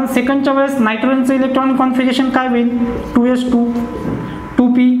बरं, कारण सेकंडच्या वेळेस नायट्रोजनचं इलेक्ट्रॉनिक कॉन्फिगरेशन काय होईल, 2s2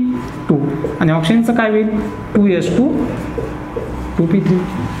 2p2 आणि ऑक्सिजनचं काय होईल, 2s2 2p3.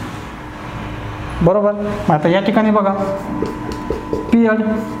 बरोबर. आता या ठिकाणी बघा पेअर्ड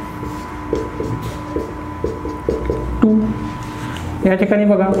 2, या ठिकाणी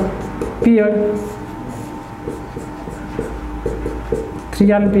बघा पेअर्ड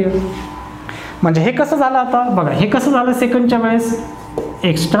 3 अनपेअर्ड. म्हणजे हे कसं झालं, आता बघा हे कसं झालं, सेकंडच्या वेळेस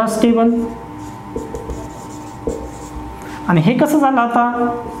एक्स्ट्रा स्टेबल. आणि हे कसं झालं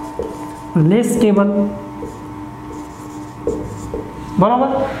आता, लेस स्टेबल. बरोबर.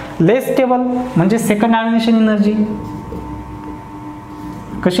 लेस स्टेबल म्हणजे सेकंड आयोनायझेशन एनर्जी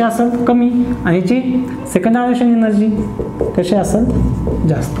कशी असेल, कमी. आणि याची सेकंड आयोनायझेशन एनर्जी कशी असेल,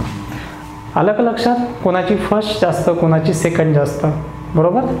 जास्त. आलं का लक्षात, कोणाची फर्स्ट जास्त, कोणाची सेकंड जास्त.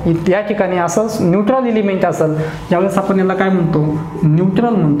 बरोबर. या ठिकाणी असं न्यूट्रल एलिमेंट असेल, ज्यावेळेस आपण याला काय म्हणतो,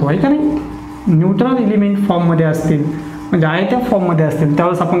 न्यूट्रल म्हणतो, आहे का नाही. न्यूट्रल एलिमेंट फॉर्ममध्ये असतील, म्हणजे आयत्या फॉर्ममध्ये असतील,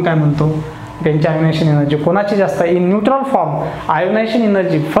 त्यावेळेस आपण काय म्हणतो, त्यांची आयोनायझेशन एनर्जी कोणाची जास्त. In neutral form ionisation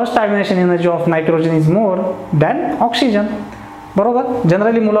energy, first ionisation energy of nitrogen is more than oxygen. बरोबर.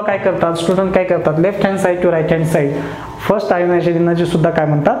 जनरली मुलं काय करतात, स्टुडंट काय करतात, left hand side to right hand side first ionisation energy सुद्धा काय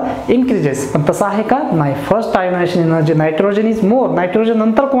म्हणतात, इन्क्रीजेस. पण तसं आहे का, नाही. First ionisation energy nitrogen is more, nitrogen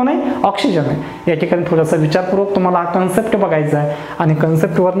नंतर कोण आहे, ऑक्सिजन आहे. या ठिकाणी थोडासा विचारपूर्वक तुम्हाला हा कन्सेप्ट बघायचा आहे आणि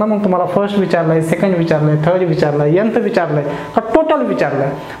कन्सेप्टवरनं मग तुम्हाला फर्स्ट विचारलंय, सेकंड विचारलंय, थर्ड विचारलंय, nth विचारलंय का टोटल विचारलंय.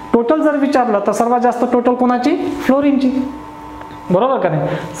 टोटल जर विचारलं तर सर्वात जास्त टोटल कोणाची, फ्लोरीनची. बरोबर का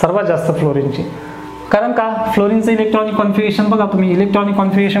नाही, सर्वात जास्त फ्लोरीनची. कारण का, फ्लोरीनचं इलेक्ट्रॉनिक कॉन्फिगरेशन बघा तुम्ही, इलेक्ट्रॉनिक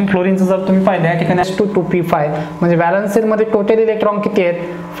कॉन्फिगरेशन फ्लोरीनचं जर तुम्ही पाहिलं या ठिकाणी S2 2p5 म्हणजे व्हॅलन्स शेलमध्ये टोटल इलेक्ट्रॉन किती आहेत,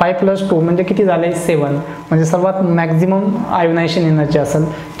 5 + 2 म्हणजे किती झाले, 7 म्हणजे सर्वात मॅक्झिमम आयोनायझेशन एनर्जी असेल.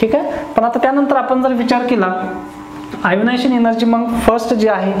 ठीक आहे. पण आता त्यानंतर आपण जर विचार केला आयोनायझेशन एनर्जी, मग फर्स्ट जी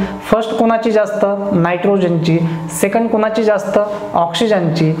आहे, फर्स्ट कोणाची जास्त, नायट्रोजनची. सेकंड कोणाची जास्त,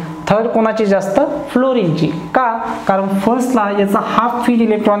 ऑक्सिजनची. थर्ड कोणाची जास्त, फ्लोरीनची. का, कारण फर्स्टला याचा हाफ फीड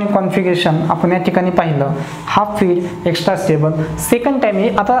इलेक्ट्रॉनिक कॉन्फिगरेशन आपण या ठिकाणी पाहिलं, half feed extra stable. Second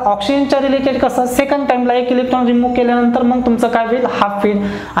time, आता ऑक्सिजनच्या रिलेटेड कसं, सेकंड टाइमला एक इलेक्ट्रॉन रिमूव्ह केल्यानंतर मग तुमचं काय होईल, हाफ फीड.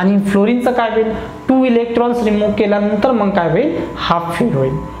 आणि फ्लोरीनचं काय होईल, 2 इलेक्ट्रॉन्स रिमूव्ह केल्यानंतर मग काय होईल, हाफ फीड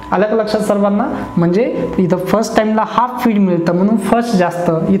होईल. आलं का लक्षात सर्वांना. म्हणजे इथं फर्स्ट टाइमला हाफ फीड मिळतं म्हणून फर्स्ट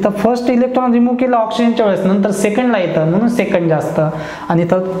जास्त, इथं फर्स्ट इलेक्ट्रॉन रिमूव्ह केलं ऑक्सिजनच्या वेळेस, नंतर सेकंडला येतं म्हणून सेकंड जास्त. आणि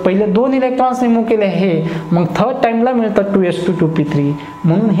इथं पहिले 2 इलेक्ट्रॉन्स रिमूव्ह केले हे, मग थर्ड टाइमला मिळतं 2s2 2p3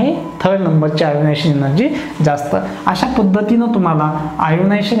 म्हणून हे थर्ड नंबरची आयोनायझेशन एनर्जी जास्त. अशा पद्धतीनं तुम्हाला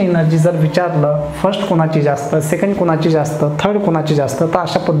आयोनायझेशन एनर्जी जर विचारलं, फर्स्ट कोणाची जास्त, सेकंड कोणाची जास्त, थर्ड कोणाची जास्त, तर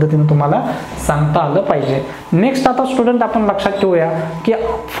अशा पद्धतीनं तुम्हाला सांगता आलं पाहिजे. नेक्स्ट आता स्टुडंट आपण लक्षात ठेवूया की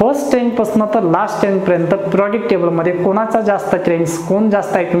फर्स्ट ट्रेंड पासून तर लास्ट ट्रेंड पर्यंत पिरियडिक टेबल मध्ये कोणाचा जास्त ट्रेंड्स, कोण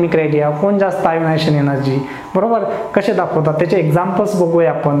जास्त ॲटॉमिक रेडिया, कोण जास्त आयोनायझेशन एनर्जी, बरोबर, कसे दाखवतात त्याचे एक्झाम्पल्स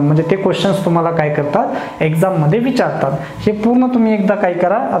बघूया आपण. म्हणजे ते क्वेश्चन्स तुम्हाला काय करतात, एक्झाम मध्ये विचारतात. हे पूर्ण तुम्ही एकदा काय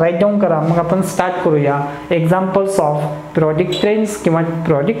करा, राईट डाऊन करा. मग आपण स्टार्ट करूया. एक्झाम्पल्स ऑफ पिरियडिक ट्रेंड्स किंवा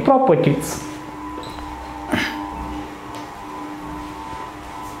पिरियडिक प्रॉपर्टीज.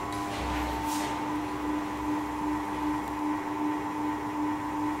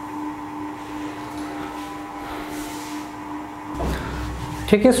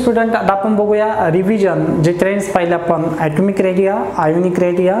 ठीक आहे स्टुडंट, आता आपण बघूया रिव्हिजन. जे ट्रेंड्स पाहिले आपण, atomic radio, ionic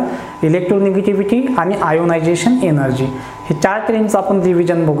radio, electronegativity आणि आयोनायझेशन एनर्जी, हे 4 ट्रेंड्स आपण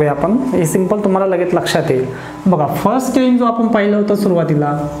रिव्हिजन बघूया आपण. हे सिंपल तुम्हाला लगेच लक्षात येईल. बघा फर्स्ट ट्रेंड जो आपण पाहिलं होतं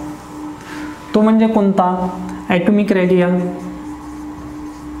सुरुवातीला, तो म्हणजे कोणता, ॲटॉमिक रेडिया.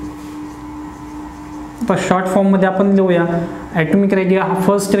 तर शॉर्ट फॉर्ममध्ये आपण लिहूया, ॲटॉमिक रेडिया हा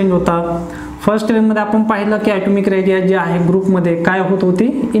फर्स्ट ट्रेंड होता. फर्स्ट ट्रेंडमध्ये आपण पाहिलं की ॲटॉमिक रेडिया जे आहे ग्रुपमध्ये काय होत होती,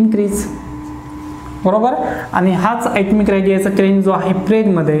 इन्क्रीज. बरोबर. आणि हाच ॲटॉमिक रेडियाचा ट्रेंड जो आहे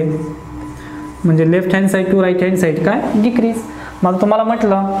प्रेगमध्ये, म्हणजे left hand side to right hand side काय, डिक्रीज. मग तुम्हाला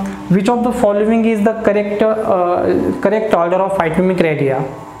म्हटलं which of the following is the correct order of atomic radio,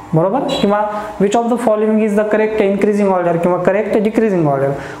 बरोबर, किंवा which of the following is the correct increasing order किंवा करेक्ट डिक्रीजिंग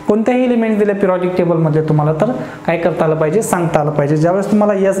ऑर्डर. कोणतेही element दिले periodic टेबलमध्ये तुम्हाला तर काय करता आलं पाहिजे, सांगता आलं पाहिजे. ज्यावेळेस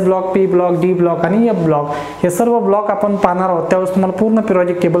तुम्हाला S block, P block, D block आणि एफ ब्लॉक हे सर्व ब्लॉक आपण पाहणार आहोत, त्यावेळेस तुम्हाला पूर्ण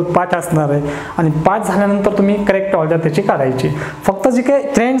पिरियडिक टेबल पाठ असणार आहे. आणि पाठ झाल्यानंतर तुम्ही करेक्ट ऑर्डर त्याची काढायची. फक्त जे काही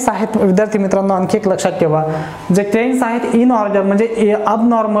ट्रेंड्स आहेत विद्यार्थी मित्रांनो, आणखी एक लक्षात ठेवा, जे ट्रेंड्स आहेत इन ऑर्डर म्हणजे अब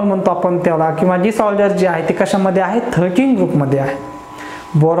नॉर्मल म्हणतो आपण त्याला, किंवा डिसऑर्डर जे आहे ते कशामध्ये आहे, 13 ग्रुपमध्ये आहे.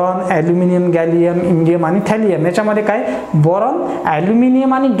 बोरॉन, ॲल्युमिनियम, गॅलियम, इंडियम आणि थॅलियम. याच्यामध्ये काय, बोरॉन,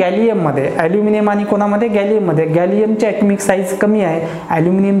 ॲल्युमिनियम आणि गॅलियममध्ये, ॲल्युमिनियम आणि कोणामध्ये, गॅलियममध्ये. गॅलियमची ॲटॉमिक साईज कमी आहे,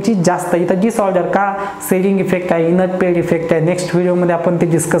 ॲल्युमिनियमची जास्त. इथं डिसऑर्डर का, सेडिंग इफेक्ट आहे, इनर पेड इफेक्ट आहे. नेक्स्ट व्हिडिओमध्ये आपण ते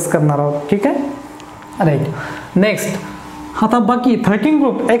डिस्कस करणार आहोत. ठीक आहे, राईट. नेक्स्ट आता बाकी 13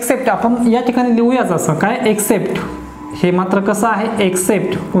 ग्रुप एक्सेप्ट आपण या ठिकाणी लिहूयाच असं काय, एक्सेप्ट. हे मात्र कसं आहे,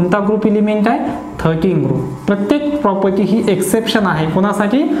 एक्सेप्ट कोणता ग्रुप एलिमेंट आहे, 13 ग्रुप. प्रत्येक प्रॉपर्टी ही एक्सेप्शन आहे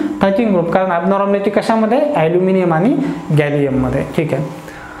कोणासाठी, 13 ग्रुप. कारण ॲबनॉर्मॅलिटी कशामध्ये, ॲल्युमिनियम आणि गॅलियममध्ये. ठीक आहे.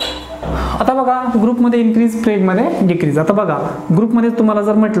 आता बघा ग्रुपमध्ये इन्क्रीज, प्रेगमध्ये डिक्रीज. आता बघा ग्रुपमध्ये तुम्हाला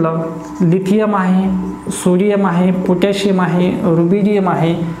जर म्हटलं लिथियम आहे, सोडियम आहे, पोटॅशियम आहे, रुबिडियम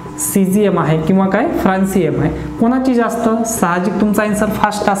आहे, सीझियम आहे किंवा काय, फ्रान्सियम आहे, कोणाची जास्त, साहजिक तुमचा आन्सर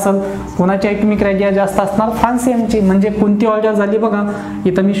फास्ट असेल. कोणाची ॲटॉमिक रेडिया जास्त असणार, फ्रान्सियमची. म्हणजे कोणती ऑर्डर झाली बघा,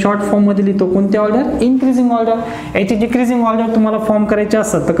 इथं मी शॉर्ट फॉर्ममध्ये लिहितो, कोणती ऑर्डर, इन्क्रीजिंग ऑर्डर. याची डिक्रीजिंग ऑर्डर तुम्हाला फॉर्म करायची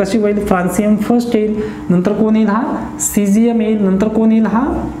असेल तर कशी होईल, फ्रान्सियम फर्स्ट येईल, नंतर कोण येईल, हा सीझियम येईल, नंतर कोण येईल, हा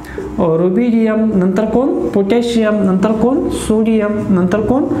रुबिडियम, नंतर कोण, पोटॅशियम, नंतर कोण, सोडियम, नंतर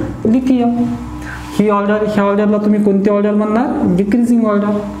कोण, लिथियम. ही ऑर्डर, ह्या ऑर्डरला तुम्ही कोणती ऑर्डर म्हणणार, डिक्रीजिंग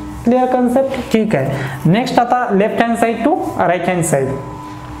ऑर्डर. Clear concept. ठीक आहे. नेक्स्ट आता left hand side to right hand side.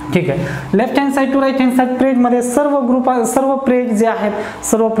 ठीक आहे. Left hand side to right hand side प्रेडमध्ये सर्व प्रेड जे आहेत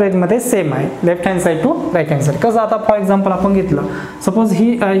सर्व प्रेडमध्ये सेम आहे, left hand side to right hand side. कसं आता फॉर एक्झाम्पल आपण घेतलं, सपोज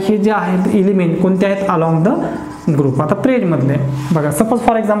ही जे आहेत एलिमेंट कोणते आहेत अलॉंग द ग्रुप. आता प्रेडमधले बघा, सपोज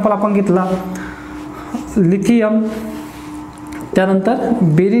फॉर एक्झाम्पल आपण घेतला लिथियम, त्यानंतर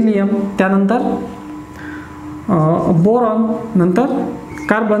बेरिलियम, त्यानंतर बोरॉन, नंतर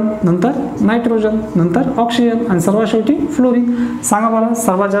कार्बन, नंतर नायट्रोजन, नंतर ऑक्सिजन आणि सर्वात शेवटी फ्लोरीन. सांगा बरं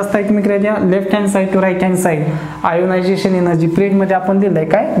सर्वात जास्त atomic radio left hand side to right hand side. Ionisation energy प्रेडमध्ये आपण दिलंय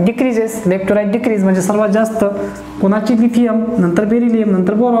काय, decreases, left to right decrease, म्हणजे सर्वात जास्त कोणाची लिथियम, नंतर बेरिलियम,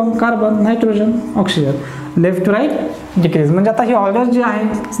 नंतर boron, carbon, nitrogen, oxygen. Left to right decrease म्हणजे आता ही ऑर्डर जी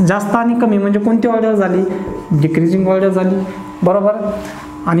आहे जास्त आणि कमी म्हणजे कोणती ऑर्डर झाली, डिक्रीजिंग ऑर्डर झाली, बरोबर.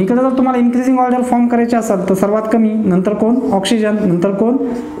 आणि इकडे जर तुम्हाला इन्क्रीजिंग ऑर्डर फॉर्म करायचे असेल तर सर्वात कमी नंतर कोण, ऑक्सिजन, नंतर कोण,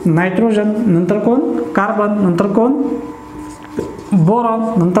 नायट्रोजन, नंतर कोण, कार्बन, नंतर कोण, बोरॉन,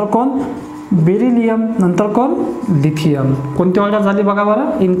 नंतर कोण, बेरिलियम, नंतर कोण, लिथियम. कोणती ऑर्डर झाली बघा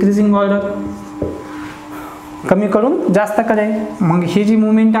बरं, इन्क्रीजिंग ऑर्डर, कमी कडून जास्तकडे. मग ही जी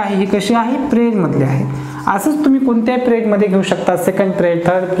मुवमेंट आहे ही कशी आहे, प्रेडमधली आहे. असंच तुम्ही कोणत्याही प्रेडमध्ये घेऊ शकता, second prayed,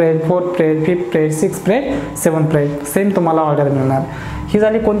 third prayed, fourth prayed, fifth prayed, six prayed, सेवन प्रेड, सेम तुम्हाला ऑर्डर मिळणार. ही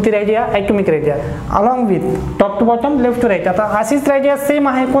झाली कोणती radio, atomic radio, along with top to bottom, left to right. आता अशीच रेडिया सेम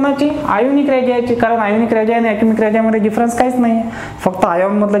आहे कोणाची, आयोनिक रेडियाची, कारण आयोनिक रेडिया आणि ॲटॉमिक रेडियामध्ये डिफरन्स काहीच नाही आहे, फक्त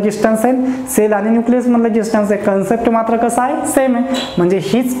आयॉनमधलं डिस्टन्स आहे, सेल आणि न्यूक्लियसमधलं डिस्टन्स आहे. कन्सेप्ट मात्र कसं आहे, सेम आहे. म्हणजे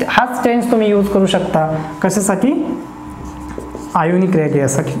हाच चेंज तुम्ही यूज करू शकता कशासाठी, आयोनिक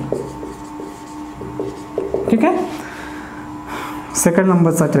रेडियासाठी. ठीक आहे. सेकंड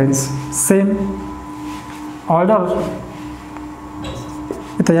नंबरचा चेंज सेम ऑर्डर,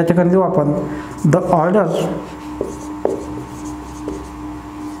 इथं या ठिकाणी देऊ आपण the order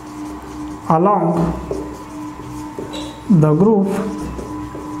along the group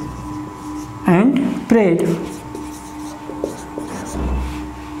and prayed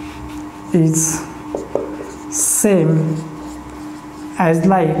is same as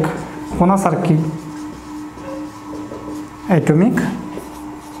like कोणासारखी, atomic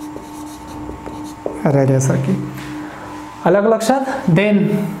रेडियासारखी. अलग लक्षात. देन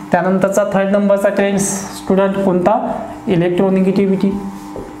त्यानंतरचा थर्ड नंबरचा ट्रेंड स्टुडंट कोणता, इलेक्ट्रोनिगेटिव्हिटी.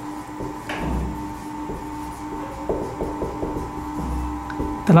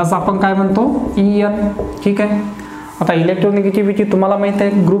 त्यालाच आपण काय म्हणतो, EN. ठीक आहे. आता इलेक्ट्रोनिगेटिव्हिटी तुम्हाला माहिती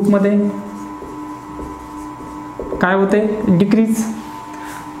आहे ग्रुपमध्ये काय होते, डिक्रीज,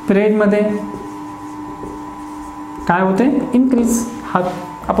 प्रेडमध्ये काय होते, इन्क्रीज. हा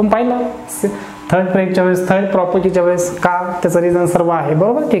आपण पाहिला थर्ड प्रेडच्या वेळेस, थर्ड प्रॉपर्टीच्या वेळेस, का त्याचं रिझन सर्व आहे,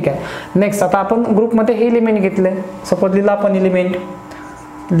 बरोबर. ठीक आहे. नेक्स्ट आता आपण ग्रुपमध्ये हे एलिमेंट घेतले, सपोज लिहिला आपण element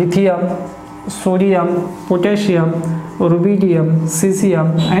lithium, sodium, potassium, rubidium,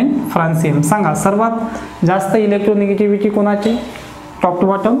 caesium and फ्रान्सियम. सांगा सर्वात जास्त इलेक्ट्रोनिगेटिव्हिटी कोणाची, टॉप टू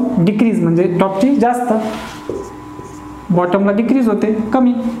बॉटम डिक्रीज, म्हणजे टॉपची जास्त, बॉटमला डिक्रीज होते,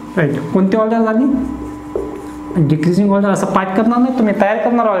 कमी. राईट. कोणती ऑर्डर झाली, डिक्रीजिंग ऑर्डर. असं पाठ करणार नाही तुम्ही, तयार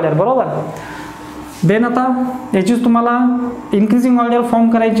करणार ऑर्डर, बरोबर. देन आता याचीच तुम्हाला इन्क्रीजिंग ऑर्डर फॉर्म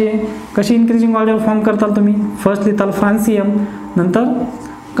करायची आहे. कशी इन्क्रीजिंग ऑर्डर फॉर्म करताल तुम्ही, फर्स्ट लिहिताल फ्रान्सियम, नंतर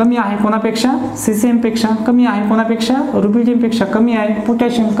कमी आहे कोणापेक्षा, सीसीएमपेक्षा कमी आहे कोणापेक्षा, रुबिडियमपेक्षा कमी आहे,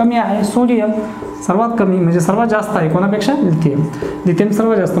 पोटॅशियम कमी आहे, सोडियम सर्वात कमी म्हणजे सर्वात जास्त आहे कोणापेक्षा, लिथियम. लिथियम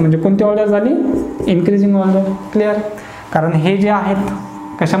सर्वात जास्त म्हणजे कोणती ऑर्डर झाली, इन्क्रीजिंग ऑर्डर. क्लिअर. कारण हे जे आहेत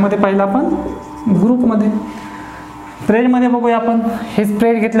कशामध्ये पाहिलं आपण, ग्रुपमध्ये. प्रेडमध्ये बघूया आपण, हे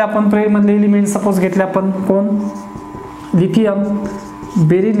प्रेड घेतले आपण, प्रेडमधले एलिमेंट सपोज घेतले आपण कोण, lithium,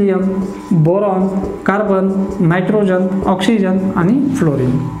 beryllium, boron, carbon, nitrogen, oxygen आणि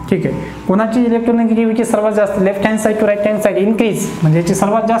फ्लोरीन. ठीक आहे. कोणाची इलेक्ट्रोनिगेटिव्हिटी सर्वात जास्त, left hand side to right hand side, increase म्हणजे याची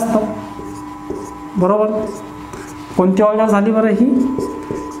सर्वात जास्त, बरोबर. कोणती ऑर्डर झाली बरं,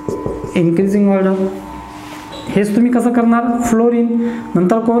 ही इन्क्रीजिंग ऑर्डर. हेच तुम्ही कसं करणार, फ्लोरीन,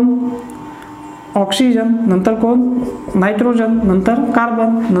 नंतर कोण, ऑक्सिजन, नंतर कोण, नायट्रोजन, नंतर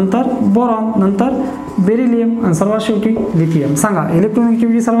कार्बन, नंतर बोरॉन, नंतर बेरिलियम आणि सर्वात शेवटी लिथियम. सांगा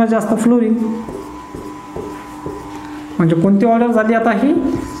इलेक्ट्रोनिगेटिव्हिटी सर्वात जास्त फ्लोरीन, म्हणजे कोणती ऑर्डर झाली आता, ही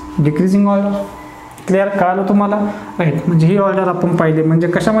डिक्रीजिंग ऑर्डर. क्लिअर. कळालं तुम्हाला, राईट. म्हणजे ही ऑर्डर आपण पाहिली, म्हणजे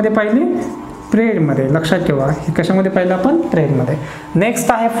कशामध्ये पाहिली, प्रेडमध्ये. लक्षात ठेवा, हे कशामध्ये पाहिलं आपण, प्रेडमध्ये.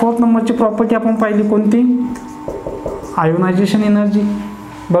 नेक्स्ट आहे फोर्थ नंबरची प्रॉपर्टी आपण पाहिली कोणती, आयोनायझेशन एनर्जी,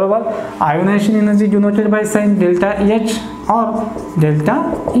 बरोबर. Ionisation energy denoted by sine delta H और डेल्टा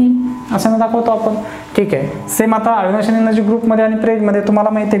E असं दाखवतो आपण. ठीक आहे. सेम आता आयोनायझेशन एनर्जी ग्रुपमध्ये आणि प्रेडमध्ये तुम्हाला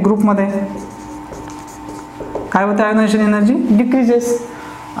माहिती आहे, ग्रुपमध्ये काय होते, आयोनायझेशन एनर्जी डिक्रीजेस,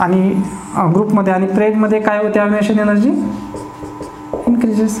 आणि ग्रुपमध्ये आणि प्रेडमध्ये काय होते, आयोनायझेशन एनर्जी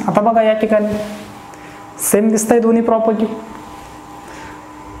इन्क्रीजेस. आता बघा या ठिकाणी सेम दिसतंय दोन्ही प्रॉपर्टी,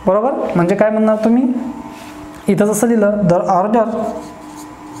 बरोबर. म्हणजे काय म्हणणार तुम्ही इथं जसं लिहिलं, the order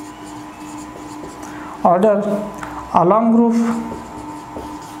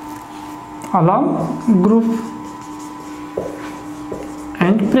along group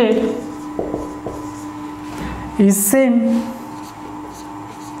and plate is same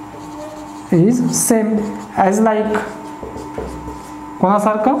as like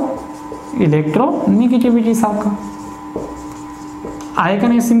कोणासारखं, electronegativity सारखं आहे का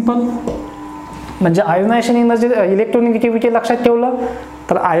नाही. सिंपल. म्हणजे आयोनायझेशन एनर्जी इलेक्ट्रोनिगेटिव्हिटी लक्षात ठेवलं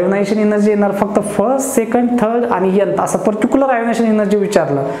तर आयोनायझेशन एनर्जी येणार फक्त फर्स्ट, सेकंड, थर्ड आणि nth असं पर्टिक्युलर आयोनायझेशन एनर्जी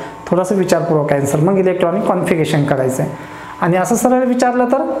विचारलं, थोडंसं विचारपूर्वक आन्सर, मग इलेक्ट्रॉनिक कॉन्फिगरेशन करायचं आहे. आणि असं सरळ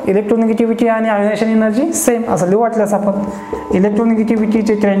विचारलं तर इलेक्ट्रोनिगेटिव्हिटी आणि आयोनायझेशन एनर्जी सेम असं लिहू वाटल्यास आपण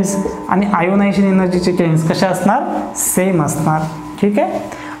इलेक्ट्रोनिगेटिव्हिटीचे ट्रेंड्स आणि आयोनायझेशन एनर्जीचे ट्रेंड्स कशा असणार, सेम असणार. ठीक आहे.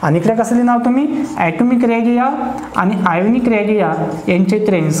 आणि इकडे कसं लिहिणार तुम्ही, ॲटॉमिक रेडिया आणि आयोनिक रेडिया यांचे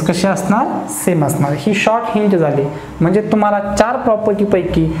ट्रेंड्स कसे असणार, सेम असणार. ही शॉर्ट हिंट झाली. म्हणजे तुम्हाला 4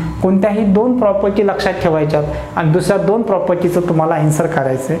 प्रॉपर्टीपैकी कोणत्याही 2 प्रॉपर्टी लक्षात ठेवायच्यात आणि दुसऱ्या 2 प्रॉपर्टीचं तुम्हाला आन्सर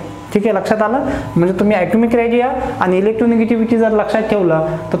करायचं आहे. ठीक आहे, लक्षात आलं. म्हणजे तुम्ही ॲटॉमिक रेडिया आणि इलेक्ट्रोनिगेटिव्हिटी जर लक्षात ठेवलं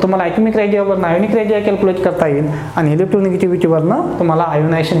तर तुम्हाला ॲटॉमिक रेडियावरनं आयोनिक रेडिया कॅल्क्युलेट करता येईल आणि इलेक्ट्रोनिगेटिव्हिटीवरनं तुम्हाला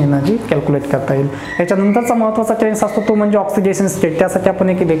आयोनायझेशन एनर्जी कॅल्क्युलेट करता येईल. याच्यानंतरचा महत्त्वाचा ट्रेंड्स असतो तो म्हणजे ऑक्सिडेशन स्टेट. त्यासाठी आपण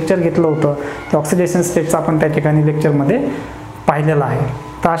एक लेक्चर घेतलं होतं, ते ऑक्सिडेशन स्टेटचं आपण त्या ठिकाणी लेक्चरमध्ये पाहिलेलं आहे.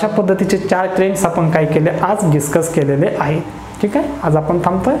 तर अशा पद्धतीचे 4 ट्रेंड्स आपण काय केले आज डिस्कस केलेले आहेत. ठीक आहे, आज आपण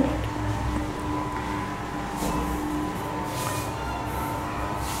थांबतोय.